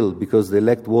fell ill because they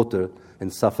lacked water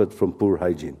and suffered from poor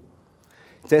hygiene.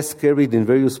 Tests carried in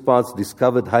various parts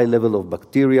discovered high level of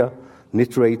bacteria,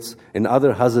 nitrates, and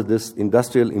other hazardous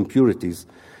industrial impurities,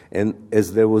 and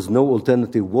as there was no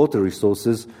alternative water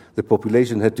resources, the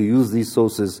population had to use these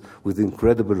sources with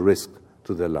incredible risk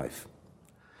to their life.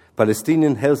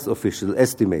 Palestinian health officials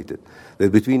estimated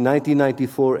that between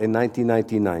 1994 and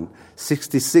 1999,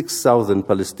 66,000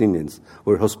 Palestinians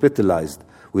were hospitalized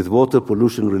with water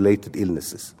pollution-related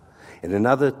illnesses, and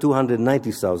another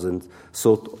 290,000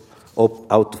 sought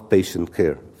outpatient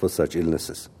care for such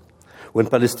illnesses. When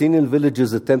Palestinian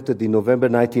villagers attempted in November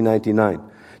 1999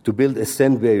 to build a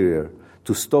sand barrier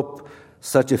to stop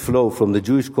such a flow from the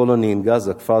Jewish colony in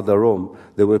Gaza, Kfar Darom,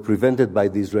 they were prevented by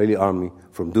the Israeli army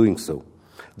from doing so.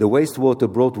 The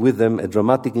wastewater brought with them a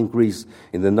dramatic increase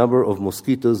in the number of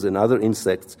mosquitoes and other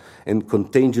insects and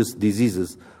contagious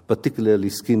diseases, particularly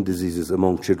skin diseases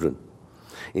among children.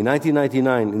 In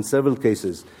 1999, in several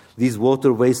cases, these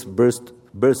water wastes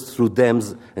burst through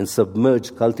dams and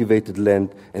submerged cultivated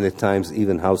land and at times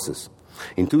even houses.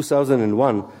 In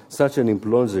 2001, such an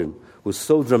implosion was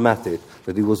so dramatic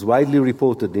that it was widely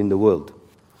reported in the world.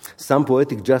 Some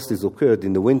poetic justice occurred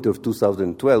in the winter of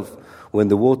 2012 when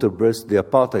the water burst the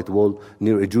apartheid wall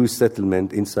near a Jewish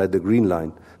settlement inside the Green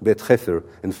Line, Bet Hefer,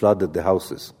 and flooded the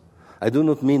houses. I do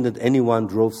not mean that anyone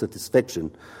drove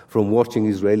satisfaction from watching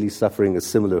Israelis suffering a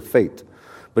similar fate,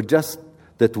 but just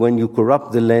that when you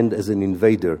corrupt the land as an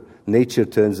invader, nature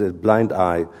turns a blind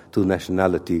eye to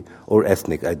nationality or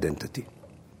ethnic identity.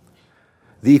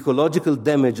 The ecological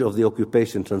damage of the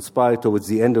occupation transpired towards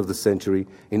the end of the century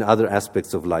in other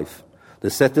aspects of life.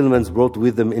 The settlements brought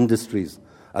with them industries,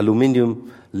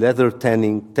 aluminium, leather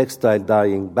tanning, textile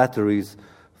dyeing, batteries,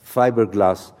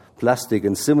 fiberglass, plastic,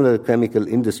 and similar chemical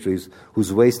industries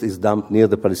whose waste is dumped near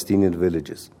the Palestinian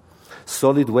villages.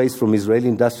 Solid waste from Israeli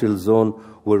industrial zone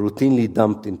were routinely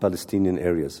dumped in Palestinian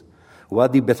areas.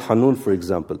 Wadi Bet Hanun, for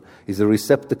example, is a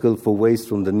receptacle for waste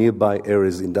from the nearby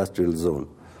Erez industrial zone.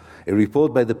 A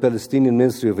report by the Palestinian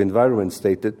Ministry of Environment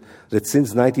stated that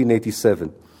since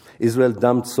 1987, Israel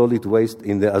dumped solid waste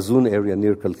in the Azun area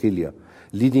near Kalkilia,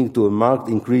 leading to a marked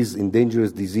increase in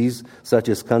dangerous disease such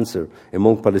as cancer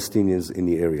among Palestinians in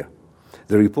the area.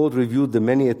 The report reviewed the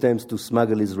many attempts to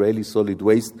smuggle Israeli solid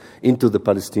waste into the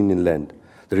Palestinian land.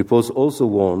 The report also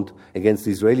warned against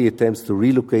Israeli attempts to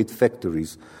relocate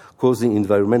factories causing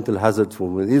environmental hazards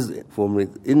from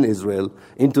within Israel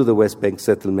into the West Bank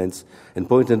settlements, and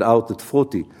pointed out that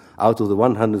 40 out of the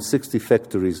 160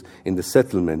 factories in the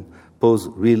settlement pose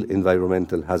real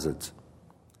environmental hazards.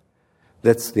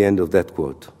 That's the end of that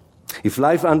quote. If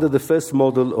life under the first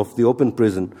model of the open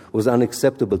prison was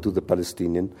unacceptable to the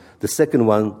Palestinian, the second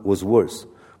one was worse,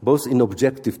 both in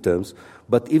objective terms,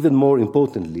 but even more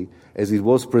importantly, as it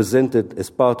was presented as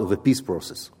part of a peace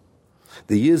process.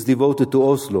 The years devoted to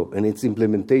Oslo and its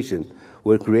implementation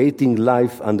were creating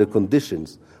life under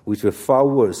conditions which were far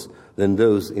worse than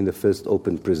those in the first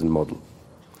open prison model.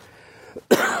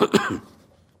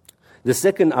 The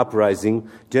second uprising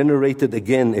generated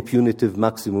again a punitive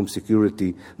maximum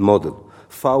security model,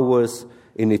 far worse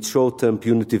in its short-term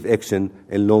punitive action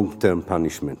and long-term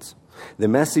punishments. The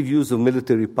massive use of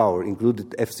military power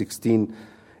included F-16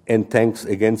 and tanks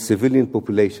against civilian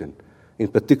population, in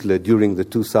particular during the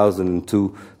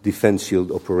 2002 Defense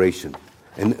Shield operation.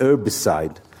 An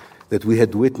herbicide that we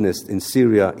had witnessed in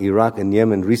Syria, Iraq, and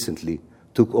Yemen recently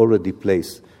took already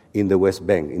place in the West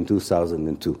Bank in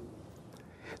 2002.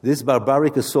 This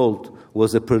barbaric assault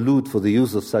was a prelude for the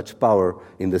use of such power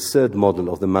in the third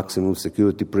model of the maximum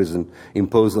security prison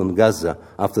imposed on Gaza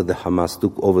after the Hamas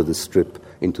took over the Strip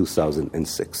in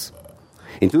 2006.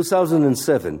 In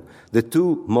 2007, the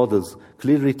two models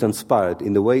clearly transpired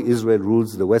in the way Israel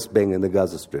rules the West Bank and the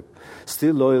Gaza Strip,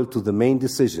 still loyal to the main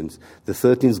decisions the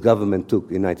 13th government took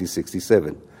in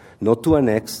 1967, not to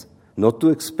annex, not to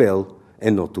expel,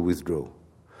 and not to withdraw.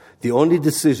 The only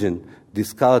decision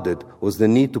discarded was the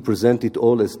need to present it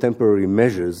all as temporary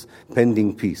measures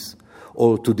pending peace,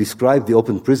 or to describe the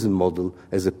open prison model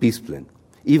as a peace plan.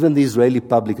 Even the Israeli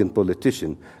public and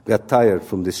politician got tired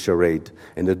from this charade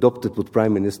and adopted what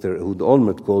Prime Minister Ehud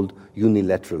Olmert called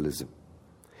unilateralism.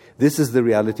 This is the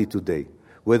reality today.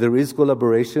 Where there is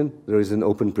collaboration, there is an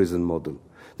open prison model.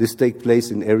 This takes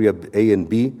place in Area A and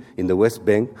B in the West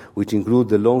Bank, which include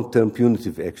the long-term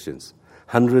punitive actions,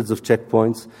 hundreds of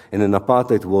checkpoints, and an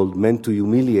apartheid wall meant to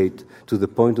humiliate to the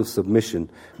point of submission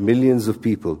millions of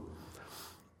people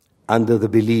under the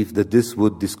belief that this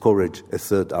would discourage a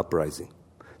third uprising.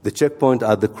 The checkpoints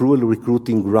are the cruel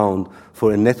recruiting ground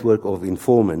for a network of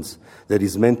informants that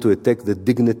is meant to attack the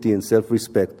dignity and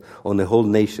self-respect on a whole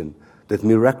nation that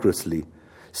miraculously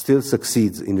still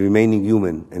succeeds in remaining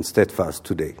human and steadfast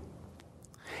today.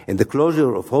 And the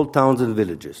closure of whole towns and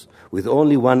villages, with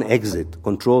only one exit,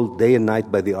 controlled day and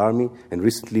night by the army and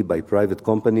recently by private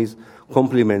companies,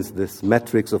 complements this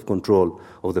matrix of control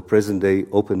of the present-day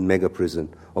open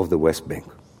mega-prison of the West Bank.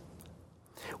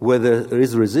 Where there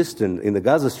is resistance in the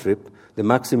Gaza Strip, the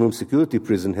maximum security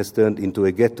prison has turned into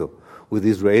a ghetto, with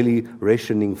Israeli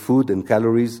rationing food and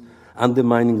calories,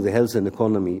 undermining the health and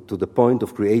economy to the point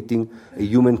of creating a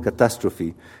human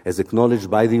catastrophe, as acknowledged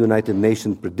by the United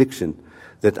Nations prediction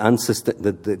that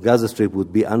the Gaza Strip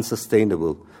would be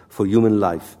unsustainable for human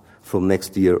life from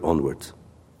next year onwards.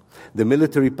 The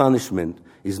military punishment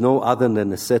is no other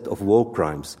than a set of war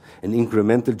crimes, an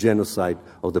incremental genocide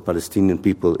of the Palestinian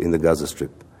people in the Gaza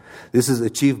Strip. This is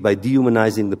achieved by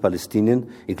dehumanizing the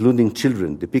Palestinian, including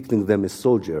children, depicting them as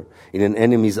soldiers in an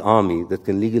enemy's army that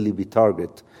can legally be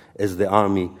targeted as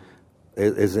army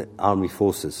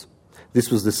forces.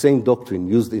 This was the same doctrine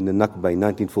used in the Nakba in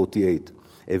 1948.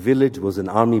 A village was an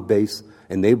army base,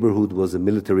 a neighborhood was a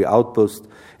military outpost,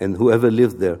 and whoever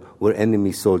lived there were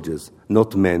enemy soldiers,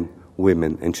 not men,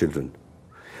 women, and children.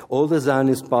 All the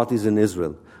Zionist parties in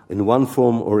Israel, in one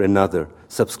form or another,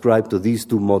 subscribe to these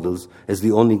two models as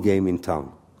the only game in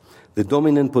town. The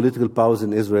dominant political powers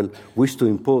in Israel wish to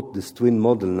import this twin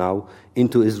model now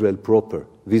into Israel proper,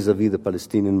 vis-à-vis the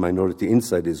Palestinian minority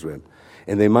inside Israel.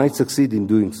 And they might succeed in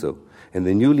doing so. And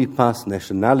the newly passed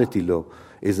nationality law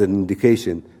is an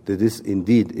indication that this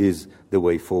indeed is the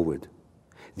way forward.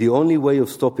 The only way of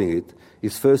stopping it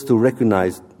is first to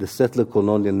recognize the settler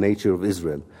colonial nature of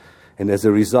Israel, and as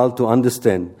a result to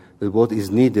understand that what is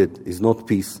needed is not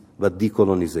peace, but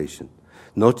decolonization,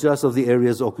 not just of the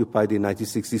areas occupied in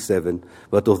 1967,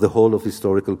 but of the whole of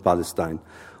historical Palestine,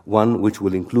 one which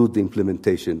will include the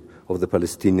implementation of the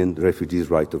Palestinian refugees'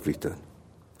 right of return.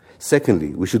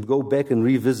 Secondly, we should go back and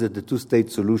revisit the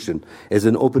two-state solution as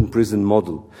an open prison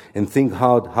model and think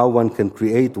hard how one can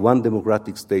create one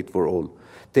democratic state for all,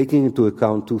 taking into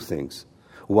account two things.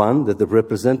 One, that the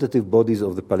representative bodies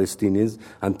of the Palestinians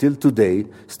until today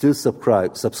still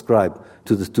subscribe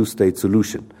to the two-state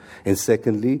solution. And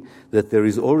secondly, that there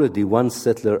is already one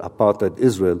settler apartheid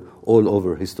Israel all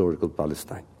over historical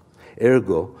Palestine.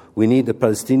 Ergo, we need a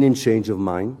Palestinian change of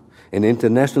mind, an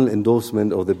international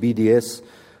endorsement of the BDS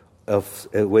of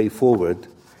a way forward,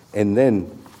 and then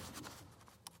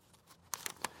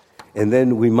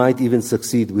we might even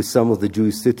succeed with some of the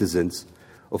Jewish citizens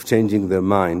of changing their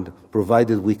mind,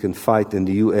 provided we can fight in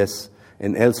the US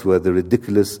and elsewhere the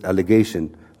ridiculous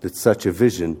allegation that such a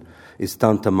vision is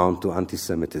tantamount to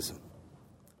anti-Semitism.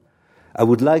 I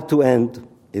would like to end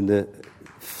in the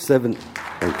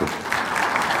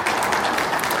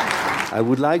I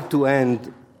would like to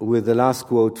end with the last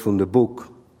quote from the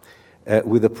book,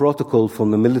 with a protocol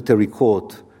from the military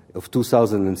court of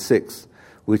 2006,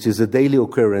 which is a daily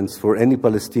occurrence for any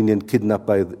Palestinian kidnapped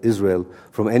by Israel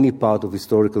from any part of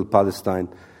historical Palestine,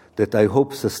 that I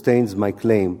hope sustains my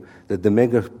claim that the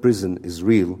mega prison is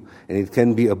real and it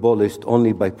can be abolished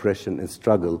only by pressure and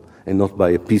struggle and not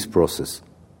by a peace process.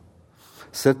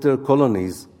 Settler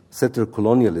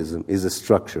colonialism is a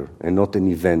structure and not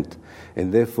an event,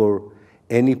 and therefore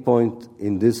any point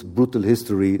in this brutal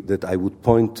history that I would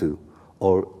point to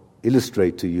or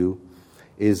illustrate to you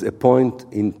is a point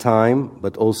in time,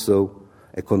 but also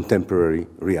a contemporary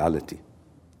reality.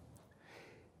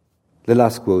 The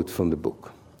last quote from the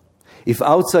book. If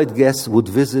outside guests would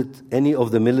visit any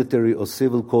of the military or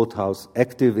civil courthouse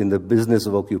active in the business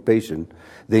of occupation,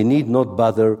 they need not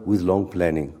bother with long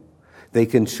planning. They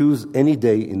can choose any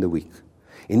day in the week.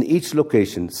 In each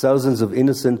location, thousands of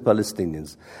innocent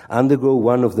Palestinians undergo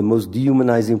one of the most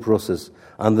dehumanizing processes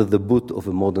under the boot of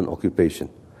a modern occupation.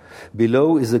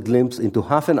 Below is a glimpse into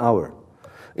half an hour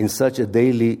in such a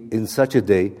day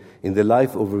in the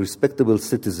life of a respectable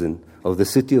citizen of the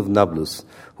city of Nablus,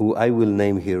 who I will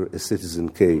name here as Citizen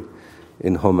K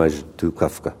in homage to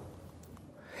Kafka.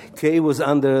 K was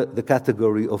under the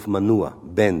category of manua,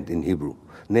 banned in Hebrew,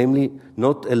 namely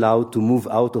not allowed to move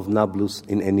out of Nablus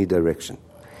in any direction.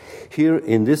 Here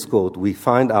in this quote, we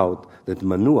find out that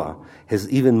manua has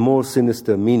even more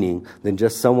sinister meaning than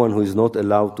just someone who is not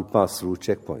allowed to pass through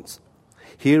checkpoints.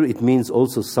 Here it means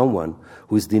also someone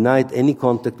who is denied any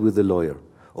contact with a lawyer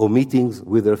or meetings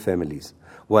with their families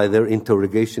while their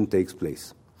interrogation takes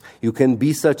place. You can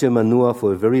be such a manua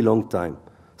for a very long time,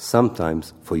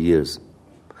 sometimes for years.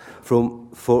 For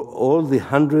all the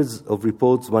hundreds of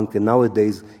reports one can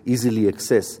nowadays easily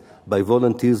access by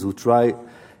volunteers who try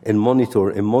and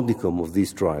monitor a modicum of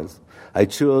these trials, I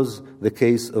chose the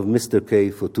case of Mr.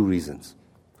 K for two reasons.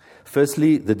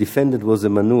 Firstly, the defendant was a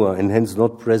manua and hence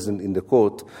not present in the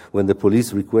court when the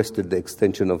police requested the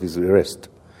extension of his arrest.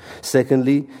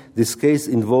 Secondly, this case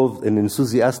involved an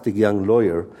enthusiastic young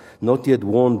lawyer, not yet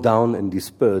worn down and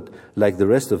despaired like the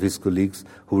rest of his colleagues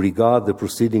who regard the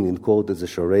proceeding in court as a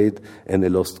charade and a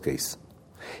lost case.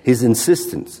 His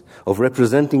insistence of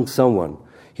representing someone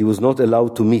he was not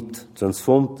allowed to meet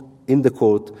transformed in the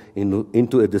court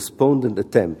into a despondent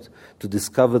attempt to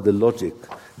discover the logic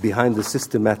behind the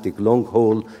systematic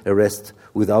long-haul arrest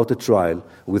without a trial,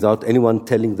 without anyone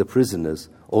telling the prisoners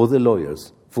or the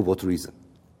lawyers for what reason.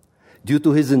 Due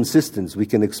to his insistence, we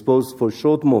can expose for a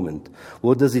short moment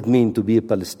what does it mean to be a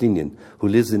Palestinian who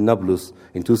lives in Nablus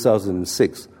in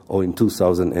 2006 or in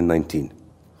 2019.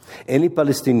 Any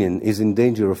Palestinian is in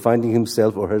danger of finding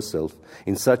himself or herself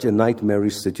in such a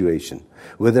nightmarish situation,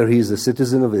 whether he is a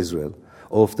citizen of Israel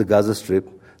or of the Gaza Strip,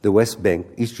 the West Bank,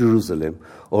 East Jerusalem,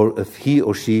 or if he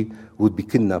or she would be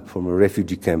kidnapped from a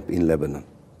refugee camp in Lebanon.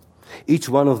 Each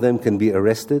one of them can be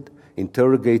arrested,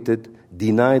 interrogated,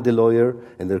 denied a lawyer,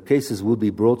 and their cases would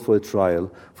be brought for a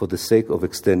trial for the sake of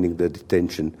extending their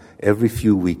detention every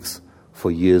few weeks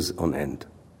for years on end.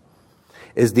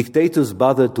 As dictators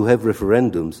bother to have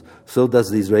referendums, so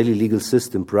does the Israeli legal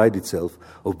system pride itself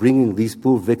of bringing these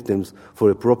poor victims for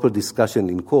a proper discussion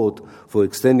in court for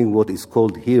extending what is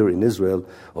called here in Israel,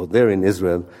 or there in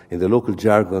Israel, in the local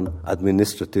jargon,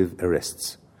 administrative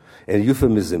arrests. a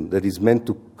euphemism that is meant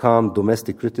to calm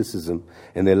domestic criticism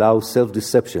and allow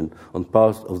self-deception on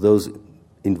part of those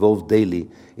involved daily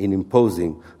in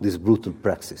imposing this brutal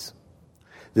praxis.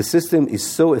 The system is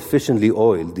so efficiently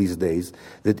oiled these days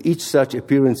that each such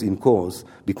appearance in court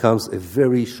becomes a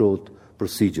very short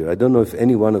procedure. I don't know if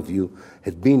any one of you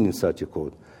had been in such a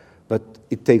court, but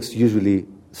it takes usually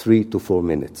 3 to 4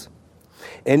 minutes.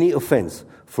 Any offense,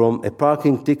 from a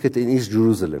parking ticket in East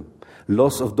Jerusalem,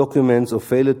 loss of documents or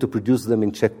failure to produce them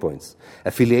in checkpoints,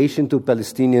 affiliation to a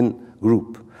Palestinian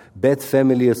group, bad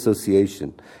family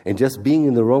association, and just being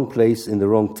in the wrong place in the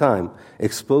wrong time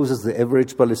exposes the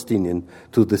average Palestinian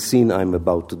to the scene I'm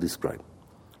about to describe.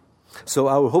 So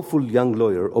our hopeful young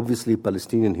lawyer, obviously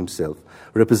Palestinian himself,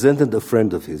 represented a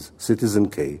friend of his, Citizen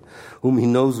K, whom he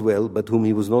knows well, but whom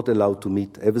he was not allowed to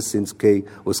meet ever since K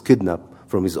was kidnapped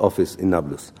from his office in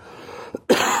Nablus.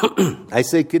 I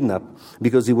say kidnapped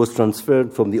because he was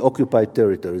transferred from the occupied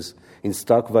territories in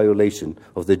stark violation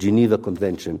of the Geneva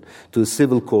Convention to a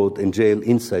civil court and jail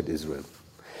inside Israel.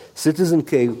 Citizen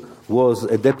K was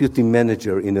a deputy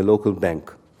manager in a local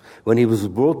bank. When he was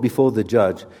brought before the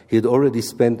judge, he had already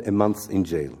spent a month in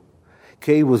jail.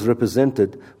 K was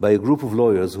represented by a group of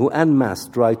lawyers who en masse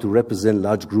tried to represent a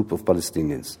large group of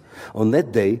Palestinians. On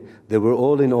that day, there were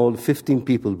all in all 15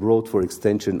 people brought for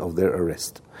extension of their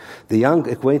arrest. The young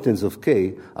acquaintance of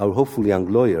K, our hopeful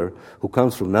young lawyer, who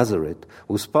comes from Nazareth,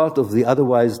 was part of the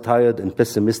otherwise tired and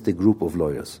pessimistic group of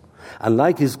lawyers.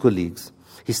 Unlike his colleagues,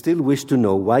 he still wished to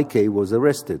know why K was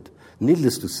arrested.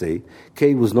 Needless to say,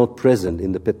 K was not present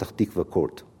in the Petah Tikva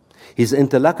court. His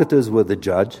interlocutors were the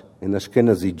judge, an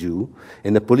Ashkenazi Jew,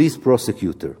 and a police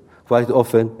prosecutor, quite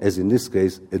often, as in this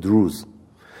case, a Druze.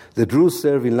 The Druze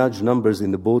serve in large numbers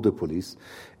in the border police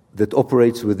that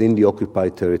operates within the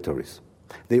occupied territories.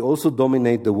 They also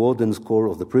dominate the warden's corps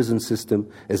of the prison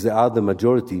system, as they are the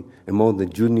majority among the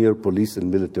junior police and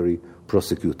military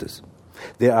prosecutors.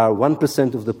 They are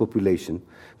 1% of the population,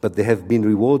 but they have been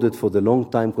rewarded for the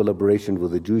long-time collaboration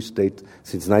with the Jewish state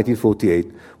since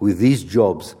 1948 with these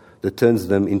jobs that turns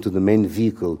them into the main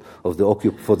vehicle of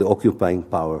for the occupying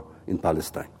power in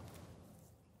Palestine.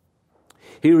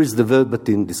 Here is the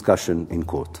verbatim discussion in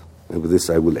court, and with this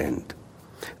I will end.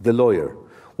 The lawyer: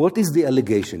 what is the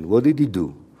allegation? What did he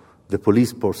do? The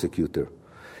police prosecutor: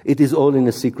 it is all in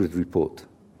a secret report.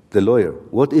 The lawyer: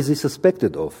 what is he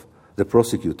suspected of? The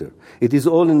prosecutor: it is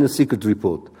all in a secret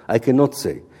report. I cannot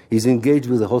say. He's engaged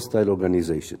with a hostile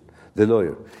organization. The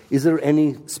lawyer: is there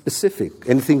anything specific?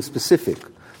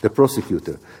 The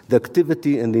prosecutor: the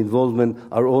activity and the involvement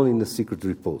are all in the secret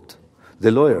report.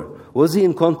 The lawyer: was he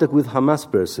in contact with Hamas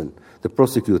person? The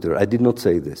prosecutor: I did not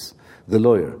say this. The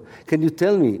lawyer: can you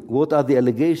tell me what are the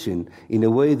allegations in a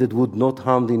way that would not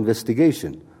harm the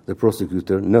investigation? The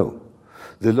prosecutor: no.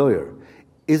 The lawyer: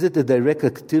 is it a direct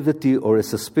activity or a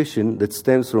suspicion that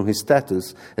stems from his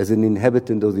status as an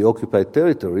inhabitant of the occupied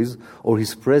territories or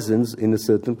his presence in a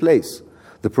certain place?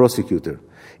 The prosecutor: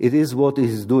 it is what he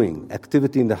is doing,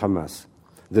 activity in the Hamas.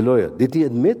 The lawyer: did he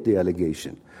admit the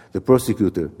allegation? The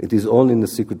prosecutor: it is all in the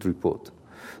secret report.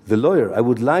 The lawyer: I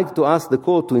would like to ask the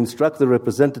court to instruct the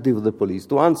representative of the police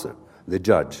to answer. The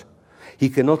judge: he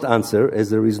cannot answer as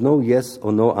there is no yes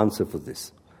or no answer for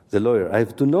this. The lawyer: I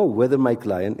have to know whether my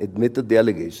client admitted the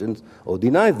allegations or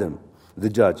denied them. The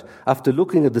judge: after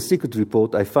looking at the secret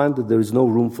report, I find that there is no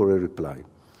room for a reply.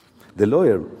 The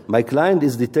lawyer: my client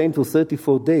is detained for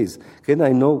 34 days. Can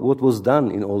I know what was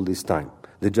done in all this time?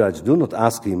 The judge: do not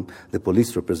ask him, the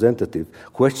police representative,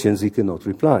 questions he cannot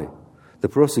reply. The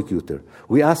prosecutor: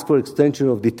 we ask for extension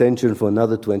of detention for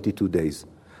another 22 days.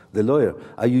 The lawyer: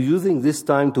 are you using this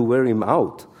time to wear him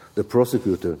out? The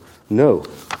prosecutor: no.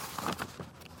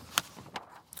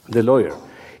 The lawyer: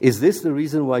 is this the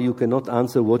reason why you cannot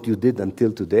answer what you did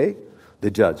until today? The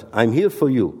judge: I'm here for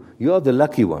you. You are the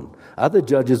lucky one. Other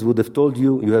judges would have told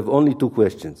you you have only 2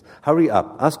 questions. Hurry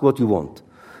up. Ask what you want.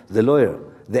 The lawyer: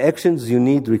 the actions you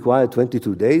need require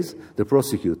 22 days. The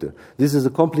prosecutor: this is a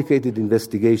complicated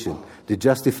investigation to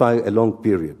justify a long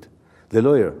period. The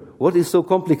lawyer: what is so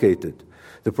complicated?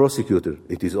 The prosecutor: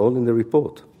 it is all in the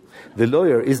report. The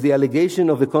lawyer: is the allegation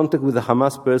of a contact with a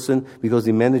Hamas person because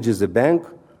he manages a bank?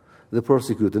 The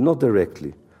prosecutor: not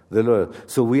directly. The lawyer: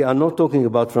 so we are not talking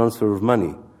about transfer of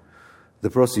money. The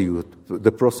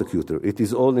prosecutor: it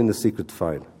is all in the secret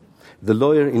file. The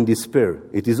lawyer in despair: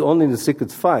 it is all in the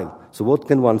secret file, so what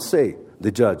can one say?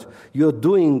 The judge: you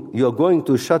are going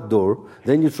to a shut door,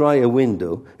 then you try a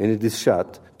window and it is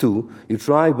shut too. You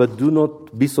try, but do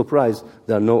not be surprised,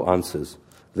 there are no answers.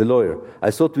 The lawyer: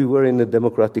 I thought we were in a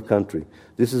democratic country.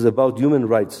 This is about human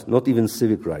rights, not even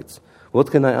civic rights.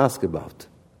 What can I ask about?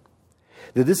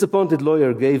 The disappointed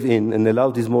lawyer gave in and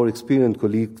allowed his more experienced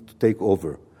colleague to take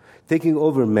over. Taking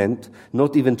over meant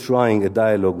not even trying a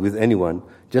dialogue with anyone,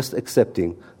 just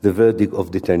accepting the verdict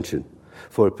of detention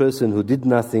for a person who did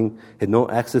nothing, had no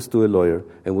access to a lawyer,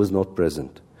 and was not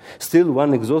present. Still,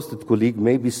 one exhausted colleague,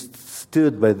 maybe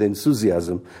stirred by the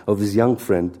enthusiasm of his young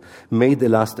friend, made a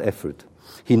last effort.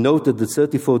 He noted that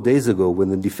 34 days ago, when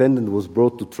the defendant was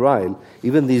brought to trial,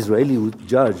 even the Israeli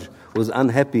judge was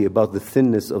unhappy about the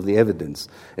thinness of the evidence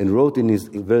and wrote in his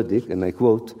verdict, and I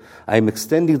quote, "I am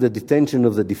extending the detention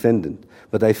of the defendant,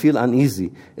 but I feel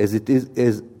uneasy as it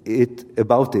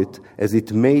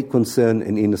may concern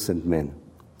an innocent man."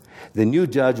 The new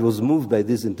judge was moved by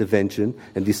this intervention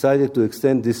and decided to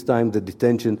extend this time the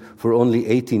detention for only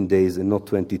 18 days and not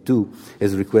 22,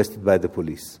 as requested by the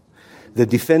police. The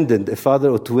defendant, a father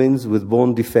of twins with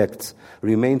bone defects,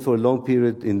 remained for a long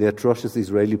period in the atrocious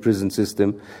Israeli prison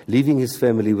system, leaving his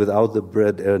family without the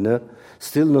bread earner,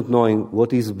 still not knowing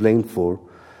what he is blamed for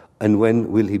and when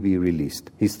will he be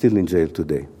released. He's still in jail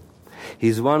today. He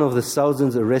is one of the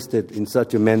thousands arrested in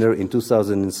such a manner in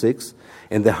 2006,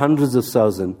 and the hundreds of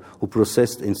thousands who were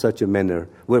processed in such a manner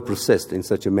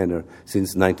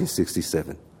since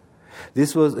 1967.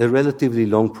 This was a relatively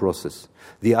long process.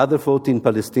 The other 14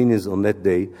 Palestinians on that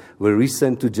day were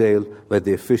resent to jail by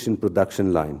the efficient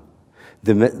production line.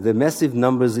 The massive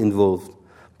numbers involved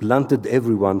blunted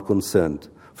everyone concerned,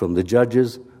 from the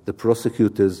judges, the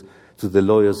prosecutors, to the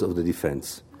lawyers of the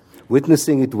defense.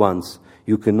 Witnessing it once,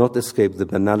 you cannot escape the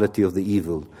banality of the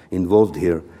evil involved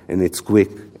here and its quick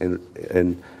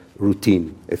and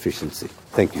routine efficiency.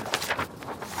 Thank you.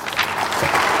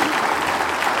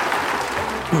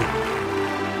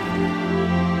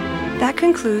 That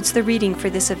concludes the reading for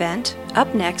this event.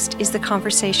 Up next is the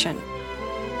conversation.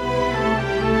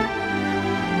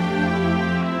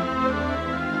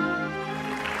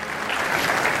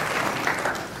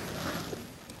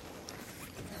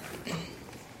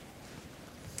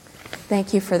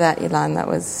 Thank you for that, Ilan. That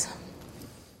was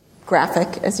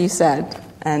graphic, as you said,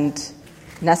 and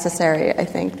necessary, I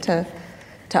think, to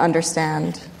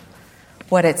understand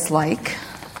what it's like.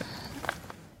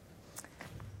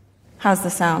 How's the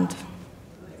sound?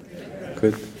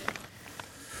 Good.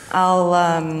 I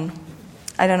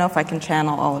don't know if I can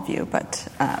channel all of you, but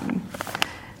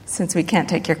since we can't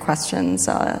take your questions,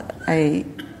 I'd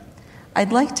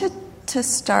like to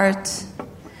start.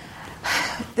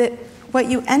 What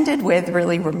you ended with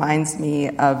really reminds me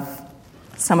of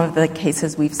some of the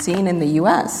cases we've seen in the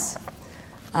U.S.,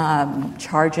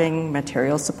 charging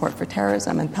material support for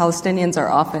terrorism, and Palestinians are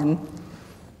often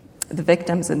the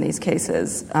victims in these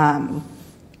cases.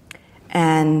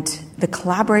 And the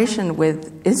collaboration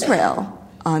with Israel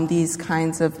on these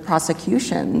kinds of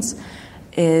prosecutions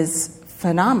is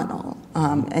phenomenal.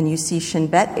 And you see Shin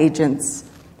Bet agents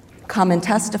come and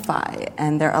testify,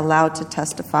 and they're allowed to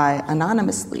testify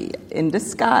anonymously in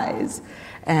disguise.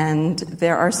 And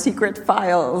there are secret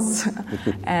files,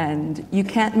 and you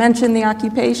can't mention the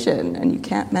occupation, and you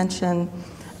can't mention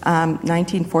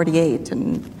 1948.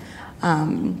 And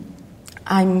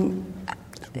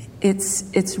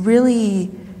it's really,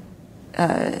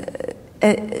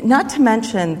 not to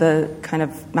mention the kind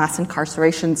of mass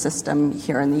incarceration system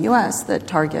here in the U.S. that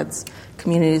targets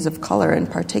communities of color in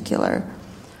particular.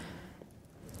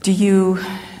 Do you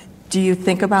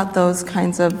think about those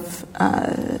kinds of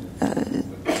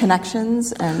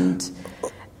connections, and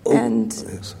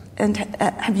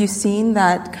have you seen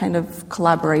that kind of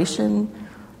collaboration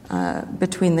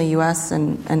between the U.S.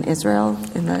 and Israel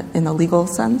in the legal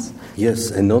sense?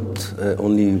 Yes, and not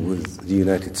only with the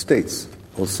United States,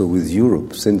 also with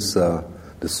Europe, since the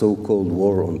so-called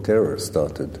war on terror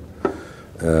started,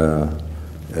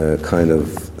 kind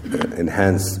of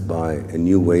enhanced by a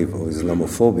new wave of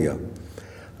Islamophobia.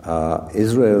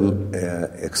 Israel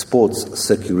exports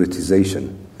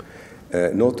securitization,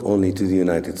 not only to the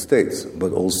United States,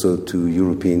 but also to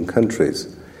European countries.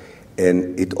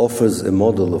 And it offers a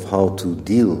model of how to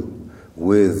deal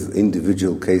with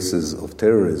individual cases of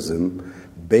terrorism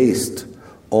based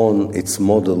on its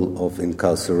model of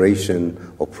incarceration,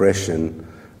 oppression,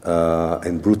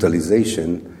 and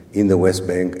brutalization in the West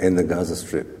Bank and the Gaza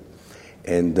Strip.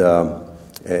 And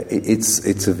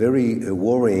it's a very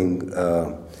worrying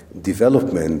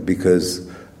development, because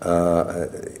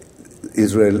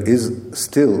Israel is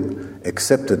still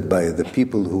accepted by the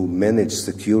people who manage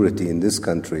security in this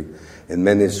country and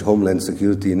manage homeland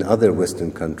security in other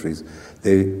Western countries.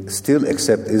 They still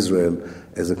accept Israel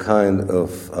as a kind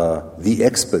of the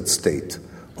expert state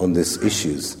on these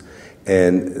issues.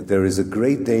 And there is a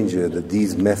great danger that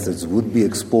these methods would be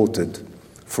exported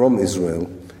from Israel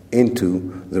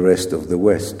into the rest of the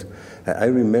West. I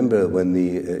remember when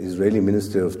the Israeli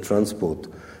Minister of Transport,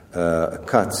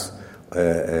 Katz,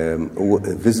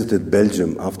 visited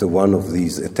Belgium after one of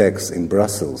these attacks in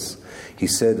Brussels. He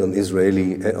said on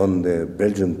the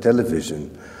Belgian television,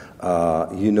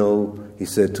 he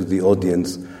said to the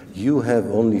audience, you have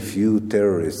only few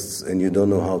terrorists and you don't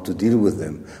know how to deal with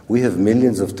them. We have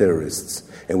millions of terrorists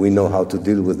and we know how to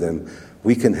deal with them.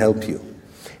 We can help you.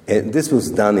 And this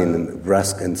was done in a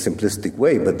brusque and simplistic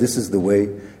way, but this is the way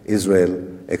Israel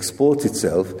exports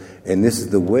itself, and this is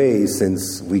the way,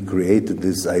 since we created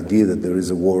this idea that there is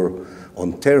a war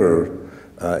on terror,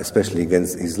 especially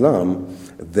against Islam,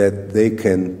 that they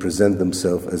can present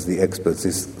themselves as the experts.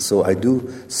 So I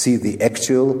do see the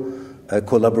actual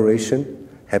collaboration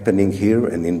happening here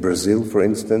and in Brazil, for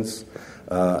instance,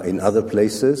 in other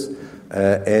places.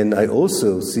 And I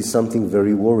also see something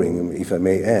very worrying, if I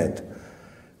may add.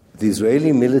 The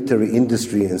Israeli military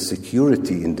industry and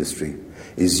security industry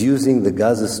is using the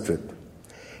Gaza Strip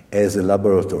as a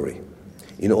laboratory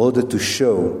in order to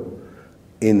show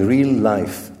in real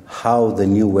life how the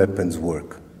new weapons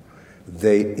work.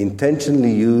 They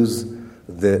intentionally use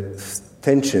the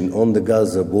tension on the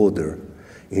Gaza border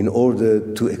in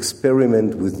order to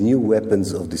experiment with new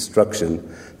weapons of destruction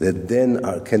that then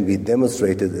can be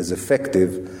demonstrated as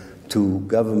effective to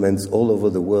governments all over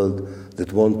the world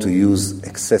that want to use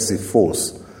excessive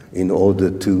force in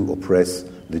order to oppress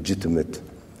legitimate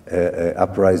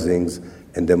uprisings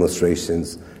and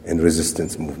demonstrations and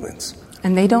resistance movements.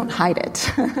 And they don't hide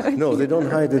it. No, they don't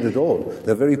hide it at all.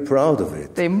 They're very proud of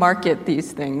it. They market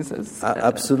these things as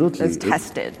absolutely as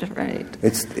tested, right?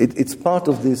 It's part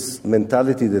of this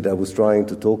mentality that I was trying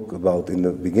to talk about in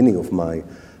the beginning of my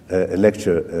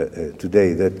lecture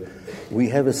today, that we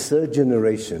have a third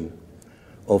generation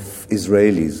of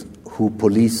Israelis who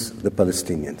police the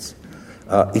Palestinians.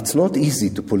 It's not easy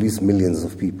to police millions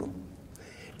of people.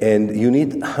 And you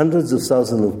need hundreds of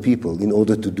thousands of people in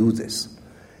order to do this.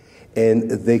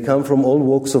 And they come from all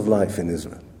walks of life in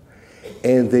Israel.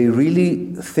 And they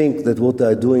really think that what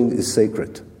they're doing is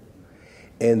sacred.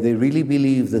 And they really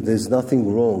believe that there's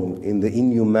nothing wrong in the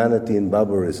inhumanity and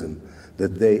barbarism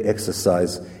that they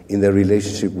exercise in their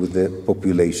relationship with the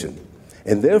population.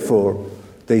 And therefore,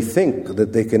 they think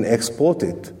that they can export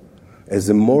it as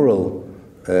a moral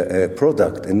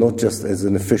product and not just as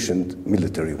an efficient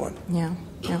military one. Yeah.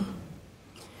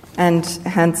 And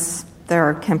hence, there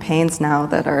are campaigns now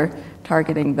that are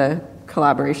targeting the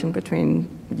collaboration between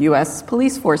U.S.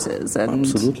 police forces. And,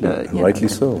 absolutely, rightly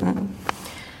so.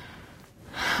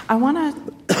 I want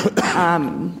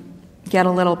to get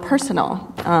a little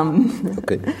personal.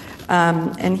 Okay.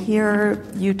 And here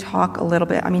you talk a little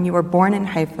bit. I mean, you were born in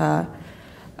Haifa.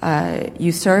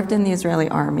 You served in the Israeli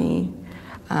army.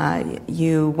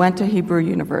 You went to Hebrew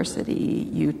University.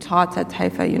 You taught at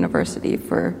Haifa University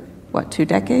for, 2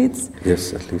 decades?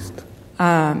 Yes, at least.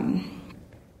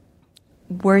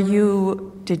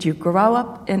 Did you grow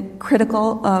up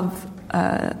critical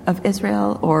of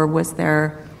Israel, or was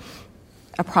there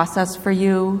a process for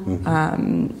you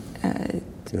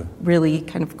really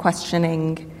kind of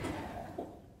questioning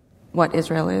what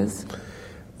Israel is?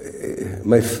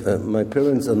 My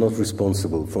parents are not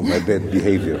responsible for my bad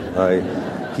behavior. I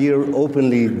here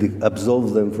openly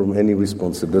absolve them from any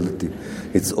responsibility.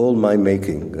 It's all my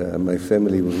making. My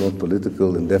family was not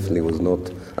political and definitely was not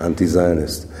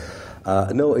anti-Zionist.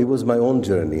 No, it was my own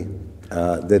journey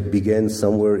that began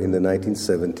somewhere in the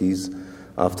 1970s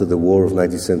after the war of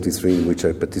 1973, in which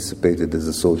I participated as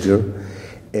a soldier.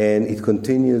 And it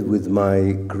continued with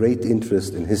my great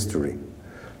interest in history.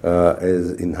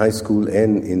 As in high school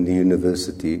and in the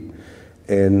university,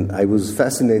 and I was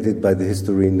fascinated by the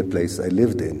history in the place I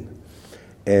lived in.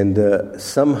 And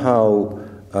somehow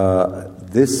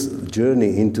this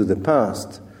journey into the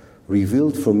past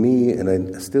revealed for me, and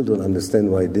I still don't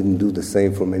understand why I didn't do the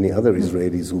same for many other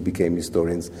Israelis who became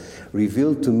historians,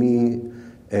 revealed to me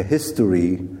a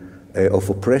history of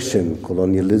oppression,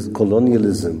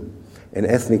 colonialism, and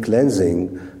ethnic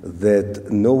cleansing that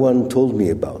no one told me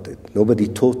about it. Nobody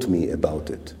taught me about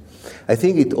it. I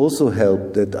think it also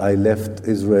helped that I left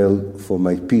Israel for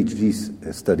my PhD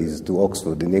studies to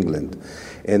Oxford in England.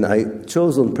 And I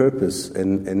chose on purpose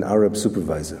an Arab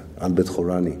supervisor, Albert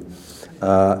Khorani.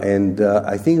 And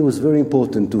I think it was very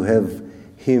important to have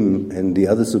him and the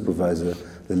other supervisor,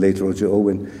 the late Roger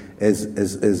Owen,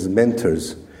 as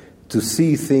mentors, to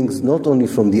see things not only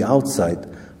from the outside,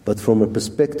 but from a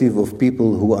perspective of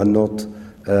people who are not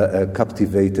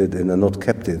captivated and are not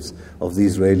captives of the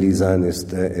Israeli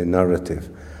Zionist narrative.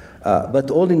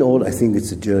 But all in all, I think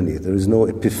it's a journey. There is no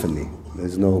epiphany. There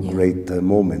is no great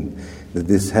moment that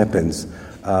this happens.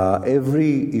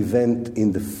 Every event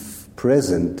in the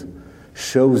present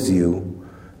shows you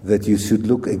that you should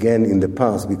look again in the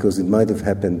past because it might have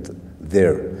happened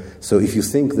there. So if you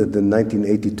think that the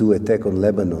 1982 attack on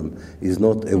Lebanon is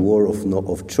not a war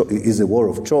is a war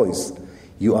of choice,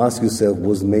 you ask yourself,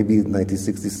 was maybe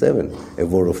 1967 a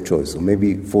war of choice, or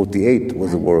maybe 48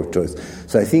 was a war of choice?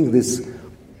 So I think this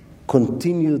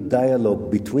continued dialogue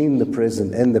between the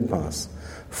present and the past,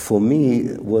 for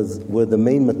me, were the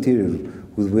main material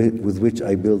with which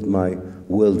I built my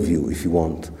worldview, if you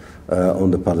want,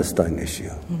 on the Palestine issue.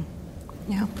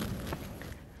 Yeah.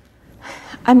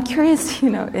 I'm curious,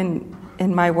 in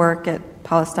my work at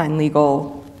Palestine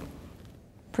Legal,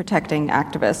 protecting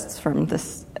activists from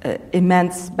this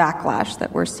immense backlash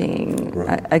that we're seeing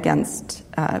against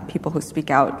people who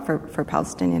speak out for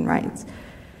Palestinian rights.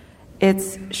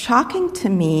 It's shocking to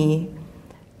me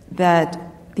that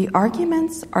the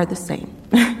arguments are the same.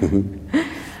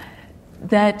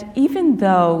 That even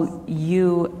though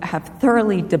you have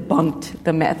thoroughly debunked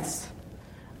the myths,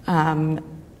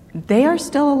 they are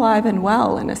still alive and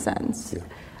well, in a sense.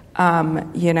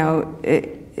 Yeah.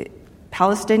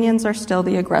 Palestinians are still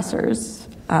the aggressors.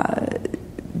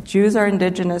 Jews are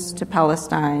indigenous to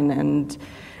Palestine and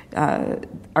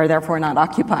are therefore not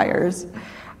occupiers.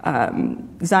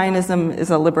 Zionism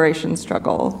is a liberation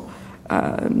struggle.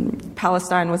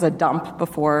 Palestine was a dump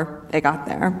before they got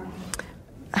there.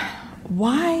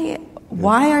 Why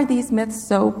are these myths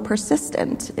so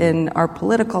persistent in our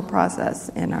political process,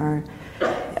 in our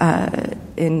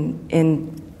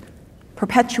in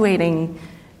perpetuating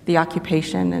the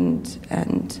occupation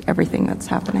and everything that's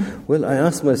happening? Well, I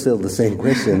asked myself the same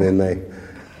question, and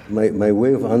my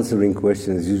way of answering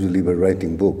questions is usually by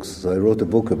writing books. So I wrote a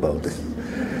book about it,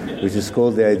 which is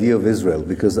called The Idea of Israel,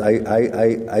 because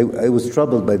I was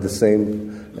troubled by the same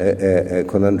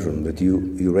conundrum that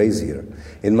you raise here.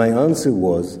 And my answer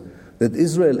was that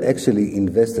Israel actually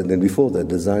invested, and before that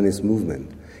the Zionist movement,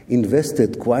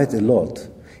 invested quite a lot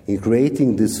in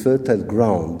creating this fertile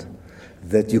ground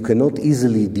that you cannot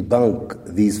easily debunk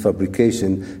these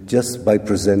fabrications just by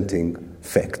presenting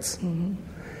facts. Mm-hmm.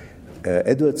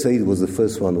 Edward Said was the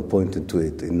first one who pointed to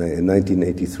it in a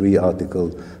 1983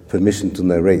 article, Permission to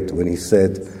Narrate, when he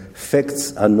said,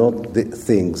 facts are not the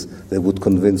things that would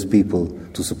convince people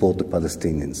to support the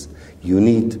Palestinians. You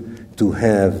need to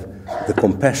have the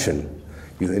compassion.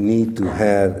 You need to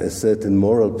have a certain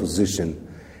moral position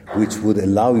which would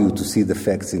allow you to see the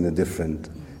facts in a different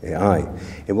eye.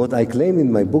 And what I claim in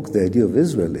my book, The Idea of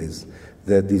Israel, is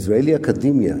that the Israeli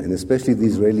academia, and especially the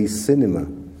Israeli cinema,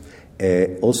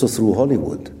 also through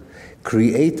Hollywood,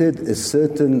 created a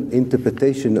certain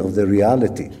interpretation of the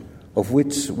reality of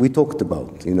which we talked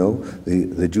about,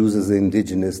 the Jews as the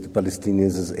indigenous, the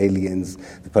Palestinians as aliens,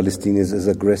 the Palestinians as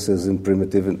aggressors and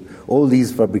primitive, and all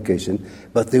these fabrications.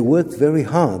 But they worked very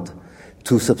hard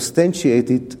to substantiate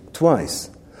it twice.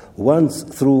 Once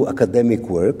through academic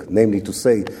work, namely to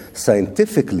say,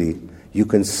 scientifically, you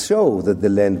can show that the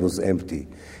land was empty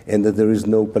and that there is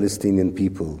no Palestinian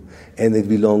people and it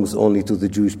belongs only to the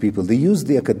Jewish people. They used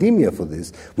the academia for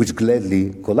this, which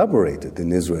gladly collaborated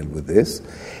in Israel with this,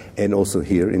 and also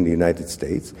here in the United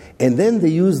States. And then they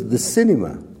used the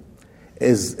cinema,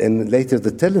 and later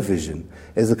the television,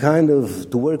 as a kind of,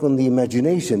 to work on the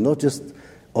imagination, not just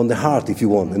on the heart, if you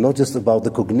want, and not just about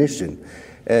the cognition.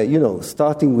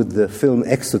 Starting with the film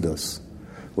Exodus,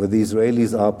 where the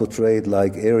Israelis are portrayed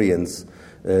like Aryans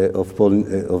of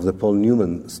the Paul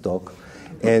Newman stock,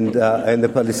 and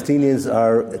the Palestinians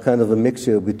are kind of a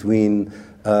mixture between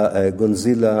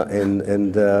Godzilla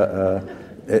and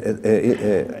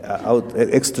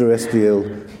extraterrestrial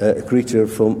creature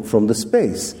from the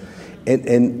space.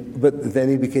 But then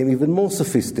it became even more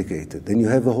sophisticated. Then you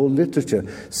have a whole literature.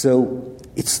 So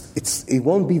it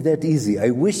won't be that easy. I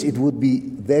wish it would be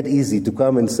that easy to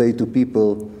come and say to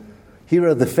people, here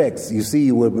are the facts. You see,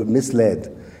 you were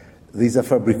misled. These are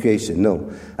fabrication.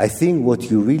 No. I think what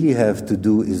you really have to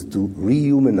do is to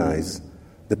rehumanize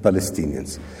the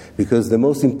Palestinians. Because the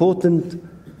most important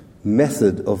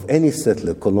method of any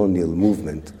settler colonial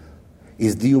movement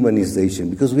is dehumanization.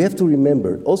 Because we have to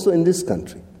remember, also in this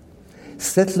country,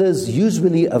 settlers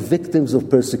usually are victims of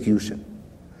persecution.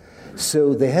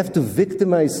 So they have to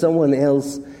victimize someone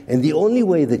else, and the only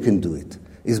way they can do it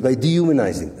is by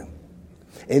dehumanizing them.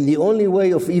 And the only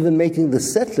way of even making the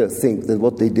settler think that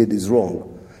what they did is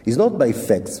wrong is not by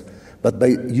facts, but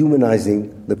by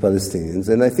humanizing the Palestinians.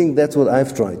 And I think that's what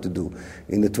I've tried to do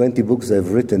in the 20 books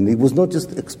I've written. It was not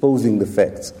just exposing the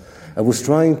facts. I was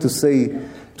trying to say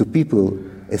to people,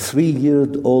 a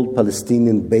 3-year-old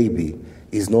Palestinian baby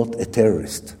is not a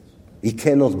terrorist. He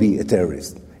cannot be a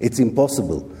terrorist. It's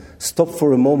impossible. Stop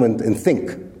for a moment and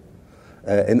think.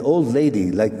 An old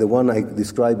lady, like the one I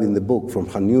describe in the book from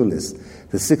Khan Yunis,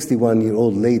 the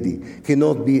 61-year-old lady,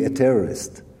 cannot be a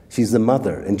terrorist. She's a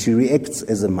mother, and she reacts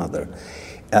as a mother.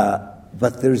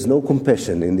 But there is no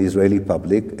compassion in the Israeli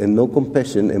public and no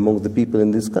compassion among the people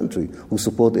in this country who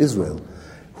support Israel,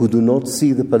 who do not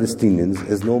see the Palestinians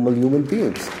as normal human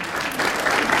beings.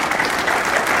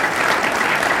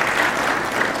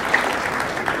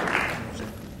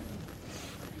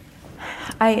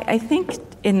 I think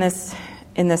in this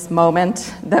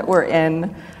moment that we're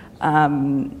in,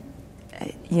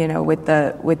 with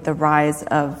the rise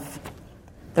of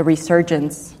the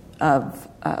resurgence of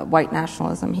white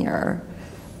nationalism here,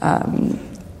 and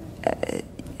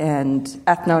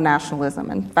ethno-nationalism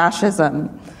and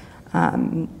fascism,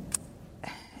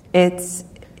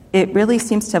 it really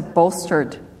seems to have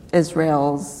bolstered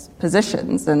Israel's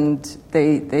positions, and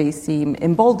they seem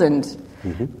emboldened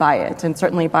by it, and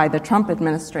certainly by the Trump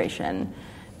administration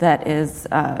that is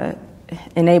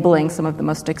enabling some of the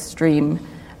most extreme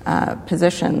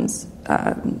positions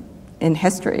in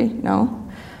history.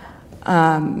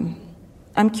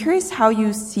 I'm curious how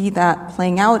you see that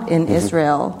playing out in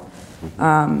Israel,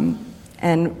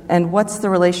 and what's the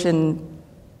relation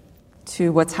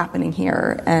to what's happening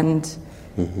here, and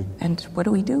what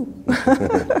do we do?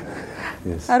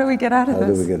 Yes. How do we get out of this?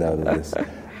 How do we get out of this?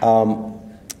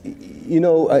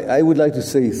 I would like to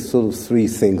say sort of three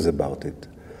things about it.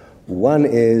 One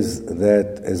is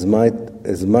that as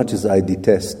much as I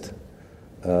detest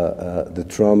the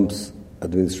Trump's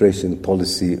administration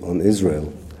policy on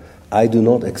Israel, I do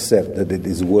not accept that it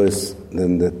is worse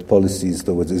than the policies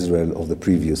towards Israel of the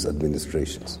previous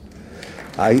administrations.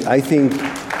 I think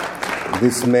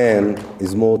this man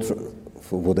is more,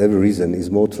 for whatever reason, is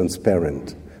more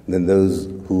transparent than those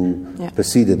who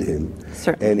preceded him.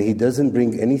 Certainly. And he doesn't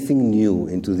bring anything new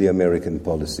into the American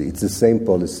policy. It's the same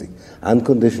policy.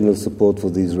 Unconditional support for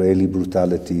the Israeli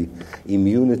brutality,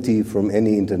 immunity from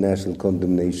any international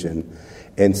condemnation,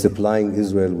 and supplying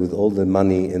Israel with all the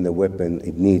money and the weapon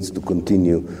it needs to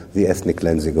continue the ethnic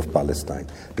cleansing of Palestine.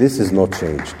 This has not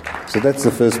changed. So that's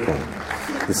the first point.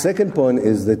 The second point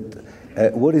is that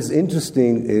what is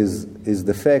interesting is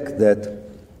the fact that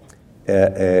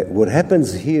what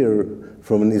happens here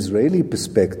from an Israeli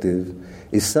perspective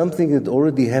is something that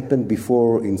already happened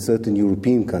before in certain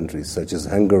European countries, such as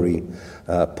Hungary,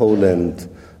 Poland,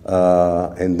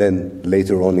 and then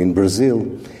later on in Brazil.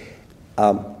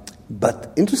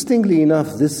 But interestingly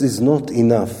enough, this is not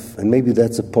enough, and maybe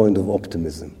that's a point of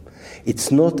optimism.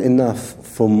 It's not enough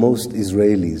for most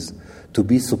Israelis to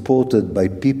be supported by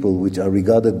people which are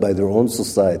regarded by their own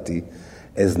society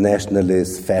as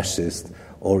nationalist, fascist,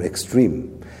 or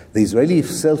extreme. The Israeli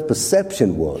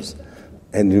self-perception was,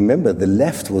 and remember, the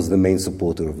left was the main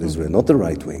supporter of Israel, not the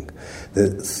right wing.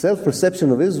 The self-perception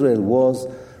of Israel was,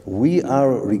 we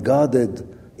are regarded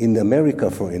in America,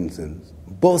 for instance,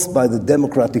 both by the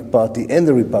Democratic Party and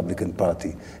the Republican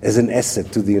Party, as an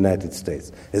asset to the United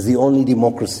States, as the only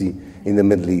democracy in the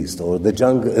Middle East, or the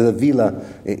villa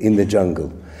in the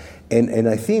jungle. And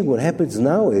I think what happens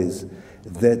now is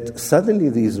that suddenly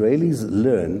the Israelis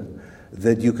learn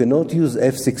that you cannot use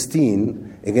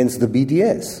F-16 against the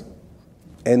BDS.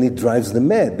 And it drives them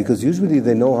mad, because usually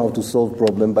they know how to solve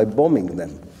problems by bombing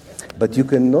them. But you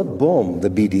cannot bomb the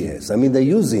BDS. I mean, they're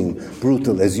using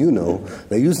brutal, as you know,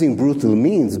 they're using brutal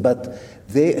means, but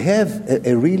they have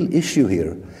a real issue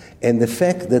here. And the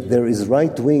fact that there is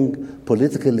right-wing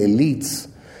political elites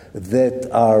that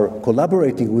are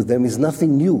collaborating with them is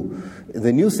nothing new.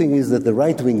 The new thing is that the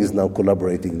right wing is now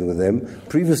collaborating with them.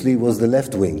 Previously, it was the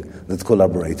left wing that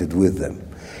collaborated with them.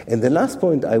 And the last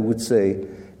point I would say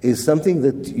is something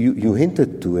that you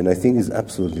hinted to, and I think is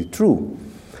absolutely true,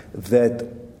 that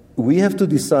we have to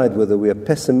decide whether we are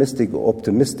pessimistic or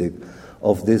optimistic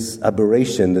of this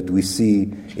aberration that we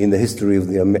see in the history of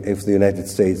the United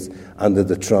States under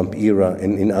the Trump era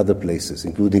and in other places,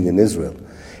 including in Israel.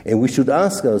 And we should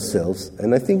ask ourselves,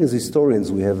 and I think as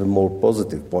historians we have a more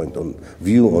positive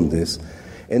view on this,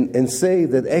 and say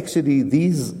that actually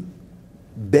these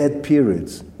bad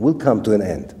periods will come to an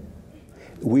end.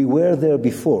 We were there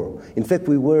before. In fact,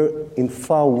 we were in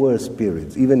far worse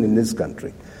periods, even in this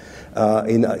country,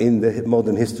 in the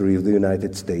modern history of the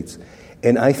United States.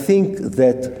 And I think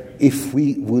that if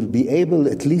we will be able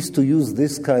at least to use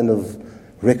this kind of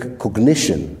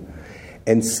recognition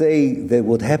and say that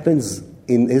what happens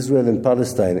in Israel and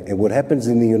Palestine, and what happens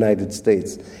in the United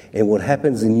States, and what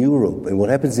happens in Europe, and what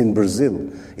happens in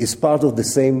Brazil is part of the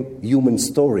same human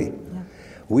story. Yeah.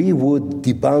 We would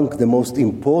debunk the most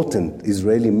important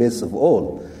Israeli myth of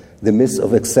all, the myth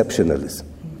of exceptionalism.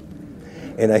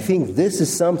 And I think this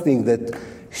is something that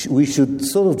we should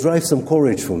sort of drive some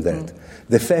courage from that.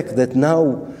 The fact that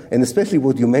now, and especially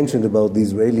what you mentioned about the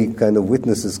Israeli kind of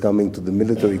witnesses coming to the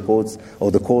military courts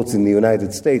or the courts in the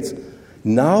United States,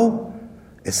 now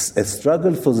a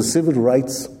struggle for the civil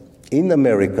rights in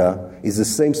America is the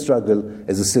same struggle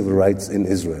as the civil rights in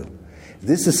Israel.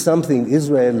 This is something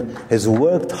Israel has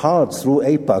worked hard through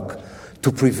AIPAC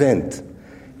to prevent.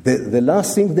 The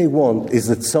last thing they want is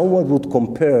that someone would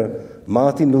compare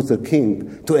Martin Luther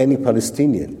King to any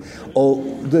Palestinian, or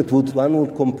that one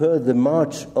would compare the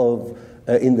march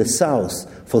in the South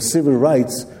for civil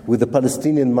rights with the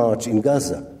Palestinian march in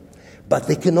Gaza. But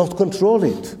they cannot control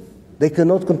it. They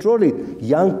cannot control it.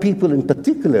 Young people in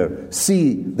particular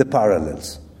see the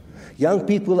parallels. Young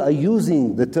people are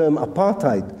using the term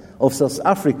apartheid of South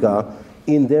Africa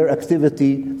in their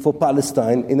activity for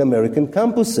Palestine in American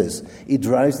campuses. It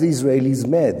drives the Israelis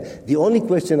mad. The only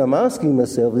question I'm asking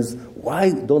myself is,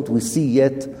 why don't we see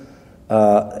yet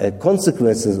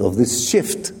consequences of this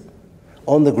shift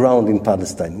on the ground in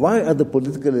Palestine? Why are the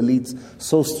political elites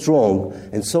so strong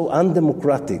and so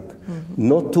undemocratic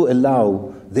not to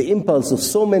allow the impulse of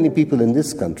so many people in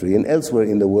this country and elsewhere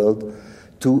in the world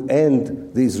to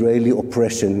end the Israeli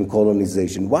oppression and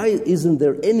colonization? Why isn't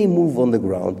there any move on the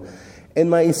ground? And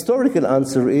my historical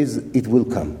answer is, it will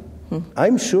come.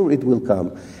 I'm sure it will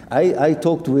come. I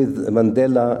talked with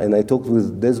Mandela and I talked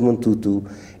with Desmond Tutu,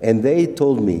 and they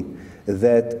told me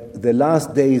that the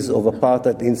last days of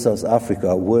apartheid in South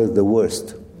Africa were the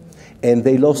worst. And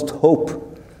they lost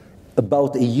hope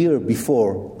about a year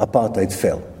before apartheid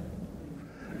fell.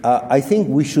 I think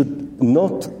we should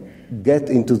not get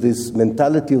into this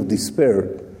mentality of despair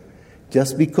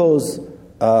just because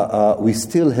we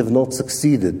still have not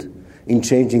succeeded in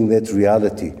changing that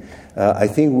reality. I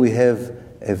think we have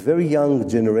a very young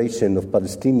generation of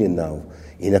Palestinians now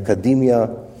in academia,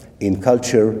 in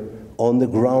culture, on the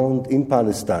ground in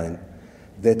Palestine,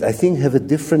 that I think have a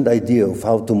different idea of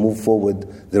how to move forward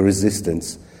the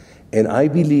resistance. And I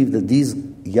believe that these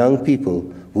young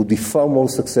people will be far more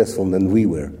successful than we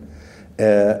were,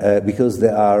 because they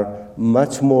are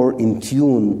much more in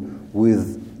tune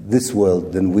with this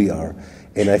world than we are.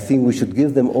 And I think we should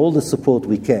give them all the support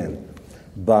we can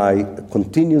by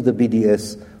continue the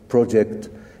BDS project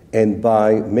and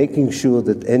by making sure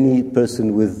that any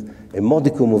person with a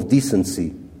modicum of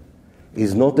decency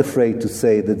is not afraid to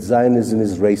say that Zionism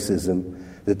is racism,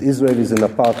 that Israel is an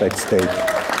apartheid state,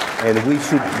 and we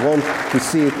should want to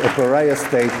see it a pariah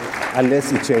state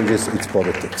unless it changes its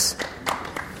politics.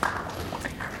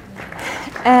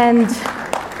 And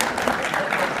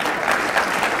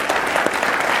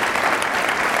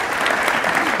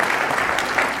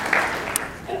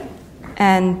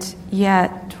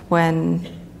yet, when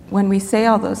we say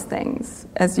all those things,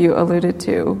 as you alluded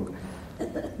to,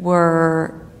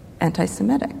 we're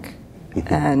anti-Semitic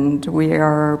and we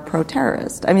are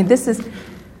pro-terrorist. I mean, this is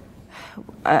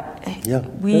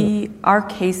our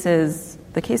cases,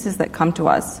 the cases that come to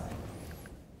us.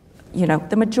 You know,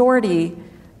 the majority,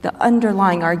 the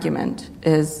underlying argument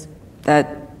is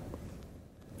that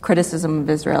criticism of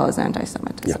Israel is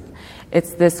anti-Semitism. Yeah.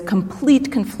 It's this complete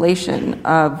conflation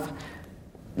of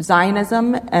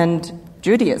Zionism and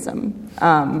Judaism,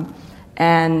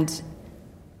 and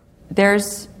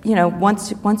there's, you know,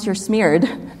 once you're smeared,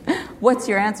 what's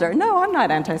your answer? No, I'm not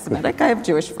anti-Semitic. I have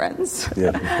Jewish friends.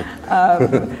 Yeah.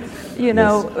 You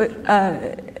know,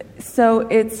 so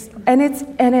it's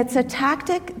a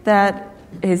tactic that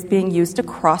is being used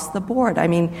across the board. I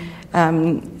mean,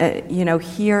 you know,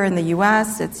 here in the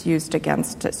U.S., it's used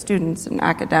against students and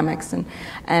academics,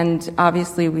 and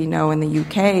obviously we know in the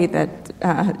U.K.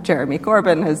 that Jeremy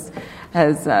Corbyn has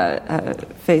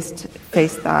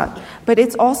faced that. But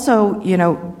it's also, you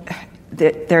know,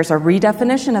 there's a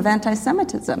redefinition of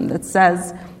anti-Semitism that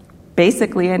says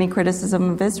basically any criticism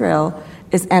of Israel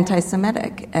is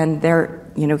anti-Semitic, and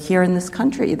you know, here in this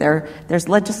country, there's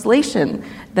legislation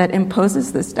that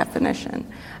imposes this definition,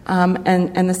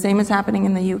 and the same is happening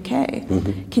in the UK.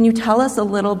 Mm-hmm. Can you tell us a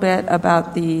little bit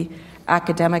about the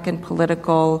academic and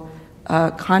political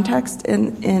context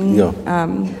in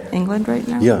England right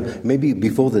now? Yeah, maybe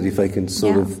before that, if I can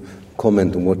sort of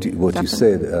comment on what you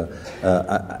said,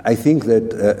 I think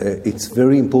that it's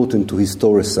very important to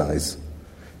historicize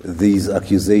these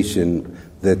accusations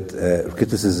that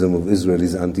criticism of Israel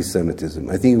is anti-Semitism.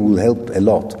 I think it will help a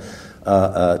lot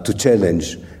to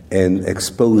challenge and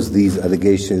expose these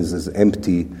allegations as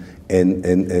empty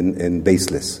and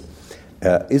baseless.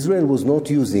 Israel was not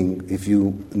using, if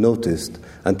you noticed,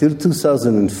 until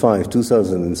 2005,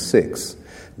 2006,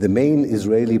 the main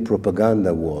Israeli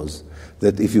propaganda was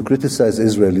that if you criticize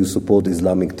Israel, you support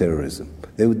Islamic terrorism.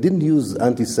 They didn't use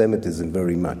anti-Semitism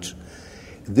very much.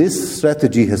 This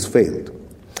strategy has failed.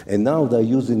 And now they're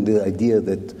using the idea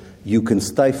that you can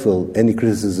stifle any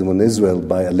criticism on Israel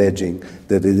by alleging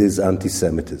that it is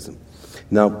anti-Semitism.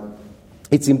 Now,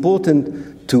 it's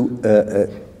important to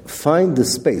find the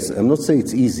space. I'm not saying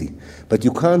it's easy, but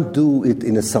you can't do it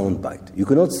in a soundbite. You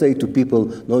cannot say to people,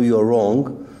 no, you're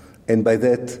wrong, and by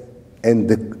that end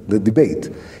the debate.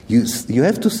 You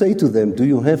have to say to them, do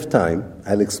you have time?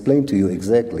 I'll explain to you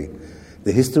exactly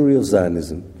the history of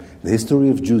Zionism, the history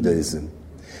of Judaism,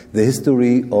 the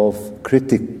history of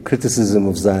criticism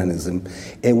of Zionism,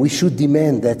 and we should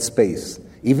demand that space,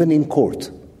 even in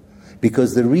court.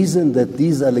 Because the reason that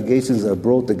these allegations are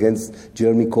brought against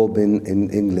Jeremy Corbyn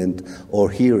in England or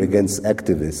here against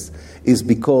activists is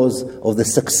because of the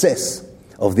success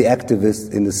of the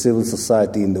activists in the civil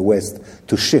society in the West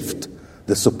to shift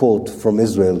the support from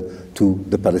Israel to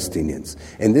the Palestinians.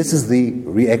 And this is the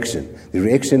reaction. The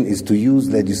reaction is to use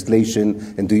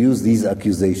legislation and to use these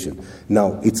accusations.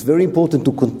 Now, it's very important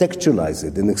to contextualize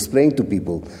it and explain to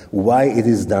people why it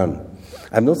is done.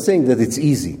 I'm not saying that it's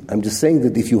easy. I'm just saying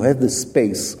that if you have the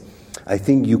space, I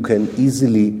think you can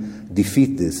easily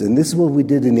defeat this. And this is what we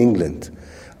did in England.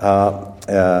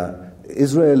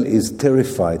 Israel is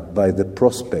terrified by the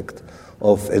prospect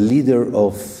of a leader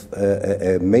of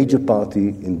a major party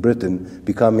in Britain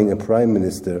becoming a prime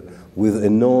minister with a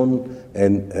known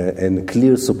and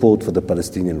clear support for the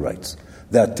Palestinian rights.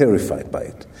 They are terrified by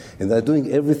it. And they're doing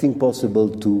everything possible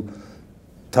to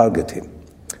target him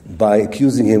by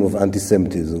accusing him of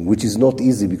anti-Semitism, which is not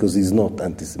easy because he's not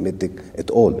anti-Semitic at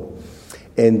all.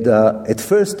 And at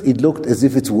first it looked as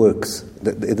if it works.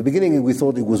 At the beginning we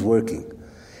thought it was working.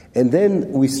 And then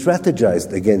we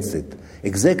strategized against it,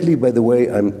 exactly by the way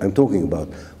I'm talking about.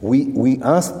 We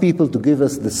asked people to give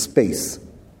us the space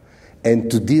and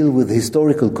to deal with the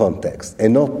historical context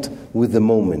and not with the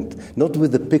moment, not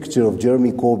with the picture of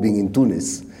Jeremy Corbyn in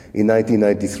Tunis in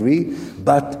 1993,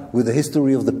 but with the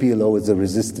history of the PLO as a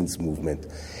resistance movement.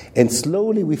 And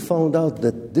slowly we found out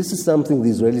that this is something the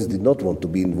Israelis did not want to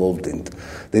be involved in.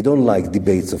 They don't like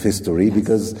debates of history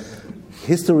because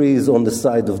history is on the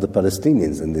side of the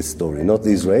Palestinians in this story, not the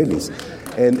Israelis.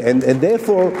 And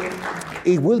therefore,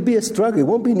 it will be a struggle. It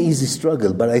won't be an easy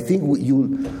struggle, but I think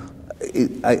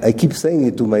I keep saying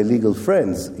it to my legal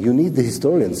friends, you need the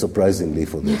historians, surprisingly,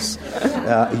 for this.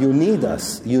 You need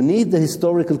us. You need the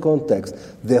historical context.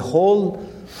 The whole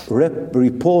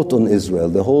report on Israel,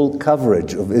 the whole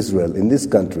coverage of Israel in this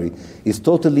country is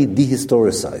totally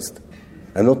dehistoricized.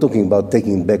 I'm not talking about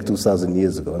taking it back 2,000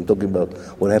 years ago. I'm talking about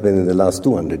what happened in the last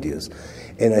 200 years.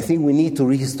 And I think we need to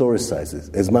rehistoricize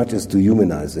it as much as to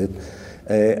humanize it.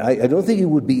 I don't think it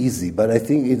would be easy, but I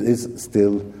think it is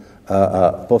still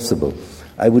possible.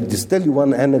 I would just tell you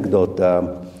one anecdote,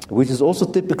 which is also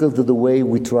typical to the way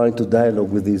we try to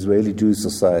dialogue with the Israeli Jewish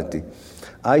society.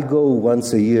 I go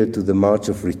once a year to the March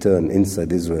of Return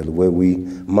inside Israel, where we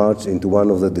march into one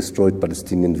of the destroyed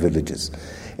Palestinian villages.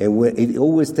 And where it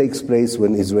always takes place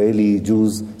when Israeli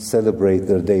Jews celebrate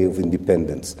their Day of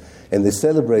Independence. And they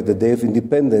celebrate the Day of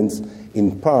Independence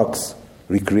in parks,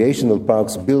 recreational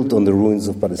parks, built on the ruins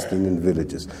of Palestinian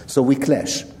villages. So we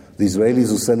clash. The Israelis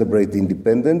who celebrate the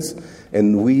independence,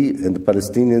 and we and the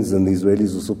Palestinians and the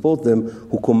Israelis who support them,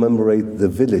 who commemorate the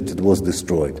village that was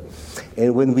destroyed.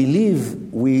 And when we leave,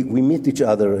 we meet each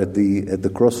other at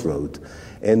the crossroad,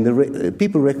 and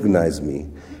people recognize me,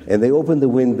 and they open the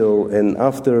window, and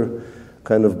after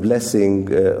kind of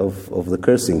blessing of the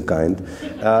cursing kind,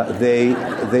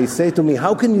 they say to me,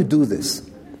 "How can you do this?"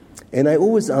 And I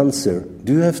always answer,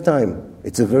 "Do you have time?"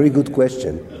 It's a very good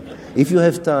question. If you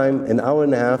have time, an hour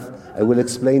and a half, I will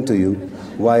explain to you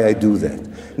why I do that.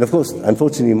 And of course,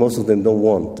 unfortunately, most of them don't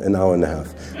want an hour and a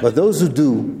half. But those who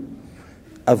do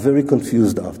are very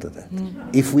confused after that.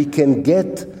 If we can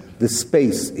get the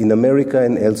space in America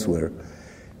and elsewhere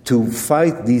to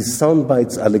fight these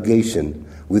soundbites allegation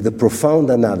with a profound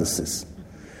analysis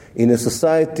in a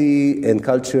society and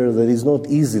culture that is not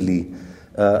easily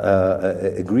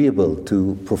agreeable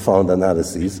to profound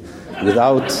analyses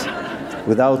without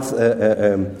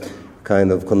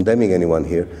kind of condemning anyone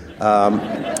here,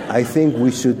 I think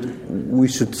we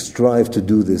should strive to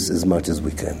do this as much as we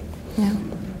can. Yeah.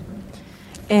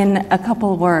 In a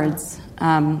couple words,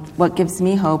 what gives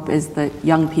me hope is the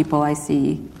young people I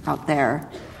see out there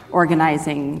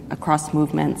organizing across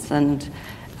movements and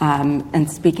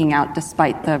speaking out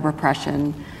despite the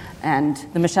repression. And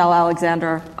the Michelle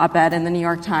Alexander op-ed in the New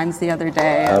York Times the other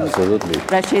day. Absolutely.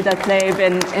 Rashida Tlaib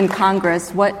in Congress.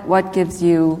 What gives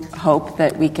you hope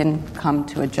that we can come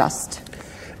to a just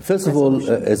First of all,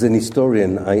 as an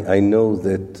historian, I know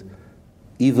that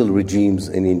evil regimes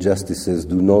and injustices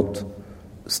do not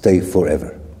stay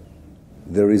forever.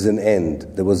 there is an end.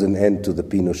 There was an end to the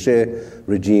Pinochet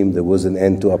regime. There was an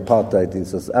end to apartheid in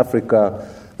South Africa.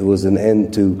 There was an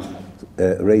end to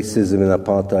racism and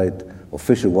apartheid,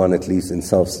 official one at least, in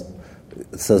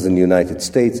southern United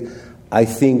States. I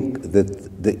think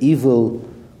that the evil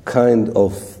kind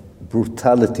of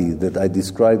brutality that I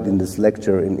described in this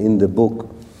lecture and in the book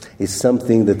is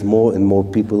something that more and more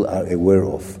people are aware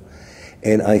of.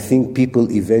 And I think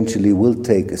people eventually will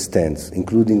take a stance,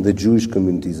 including the Jewish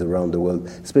communities around the world,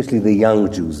 especially the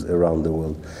young Jews around the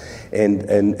world.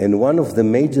 And one of the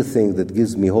major things that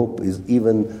gives me hope is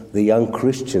even the young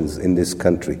Christians in this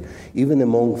country, even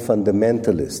among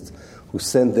fundamentalists who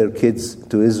send their kids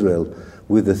to Israel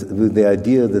with the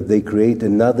idea that they create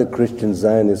another Christian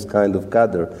Zionist kind of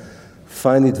cadre,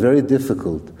 find it very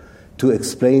difficult to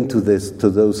explain to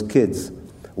those kids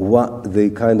what the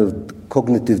kind of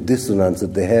cognitive dissonance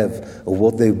that they have of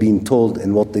what they've been told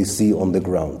and what they see on the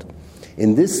ground.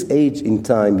 In this age in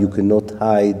time, you cannot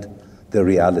hide the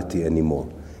reality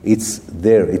anymore. It's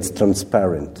there, it's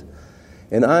transparent.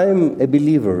 And I'm a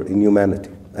believer in humanity.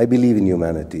 I believe in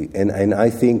humanity. And I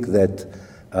think that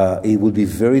it would be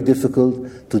very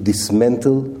difficult to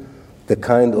dismantle the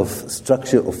kind of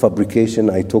structure of fabrication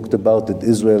I talked about that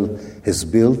Israel has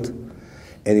built.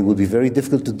 And it would be very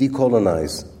difficult to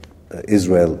decolonize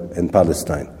Israel and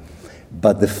Palestine.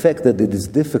 But the fact that it is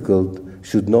difficult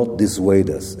should not dissuade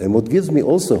us. And what gives me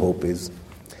also hope is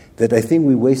that I think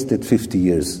we wasted 50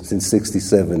 years, since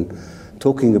 1967,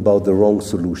 talking about the wrong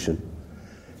solution,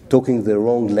 talking the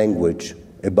wrong language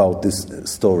about this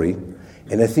story.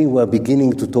 And I think we are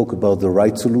beginning to talk about the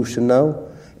right solution now,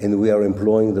 and we are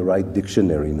employing the right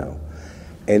dictionary now.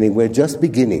 And we're just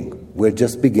beginning.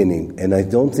 And I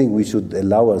don't think we should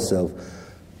allow ourselves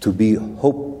to be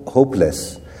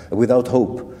hopeless, without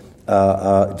hope,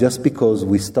 just because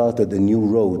we started a new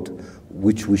road,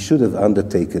 which we should have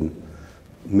undertaken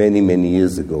many, many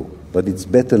years ago. But it's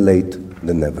better late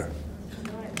than never.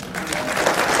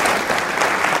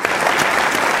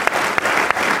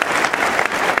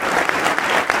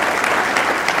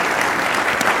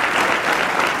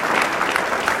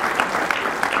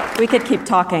 We could keep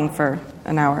talking for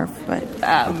an hour,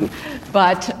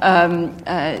 but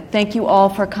thank you all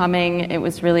for coming. It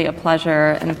was really a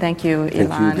pleasure, and thank you, Ilan.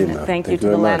 Thank you, Dima. Thank you to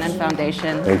the Lannan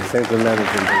Foundation. Thank you, Lannan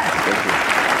Foundation.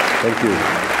 Thank you.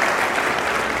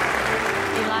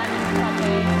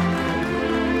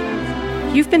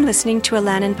 You've been listening to a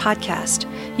Lannan podcast.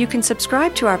 You can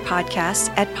subscribe to our podcasts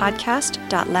at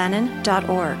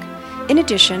podcast.lannan.org. In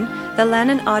addition, the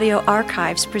Lannan Audio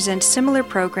Archives present similar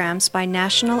programs by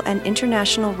national and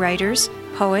international writers,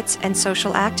 poets, and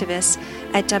social activists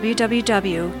at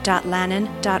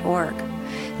www.lannan.org.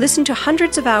 Listen to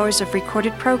hundreds of hours of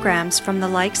recorded programs from the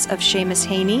likes of Seamus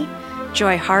Haney,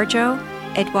 Joy Harjo,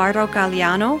 Eduardo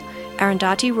Galeano,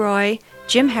 Arundhati Roy,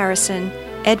 Jim Harrison,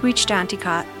 Edwidge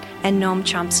Danticott, and Noam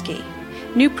Chomsky.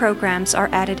 New programs are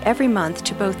added every month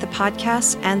to both the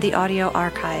podcasts and the audio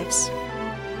archives.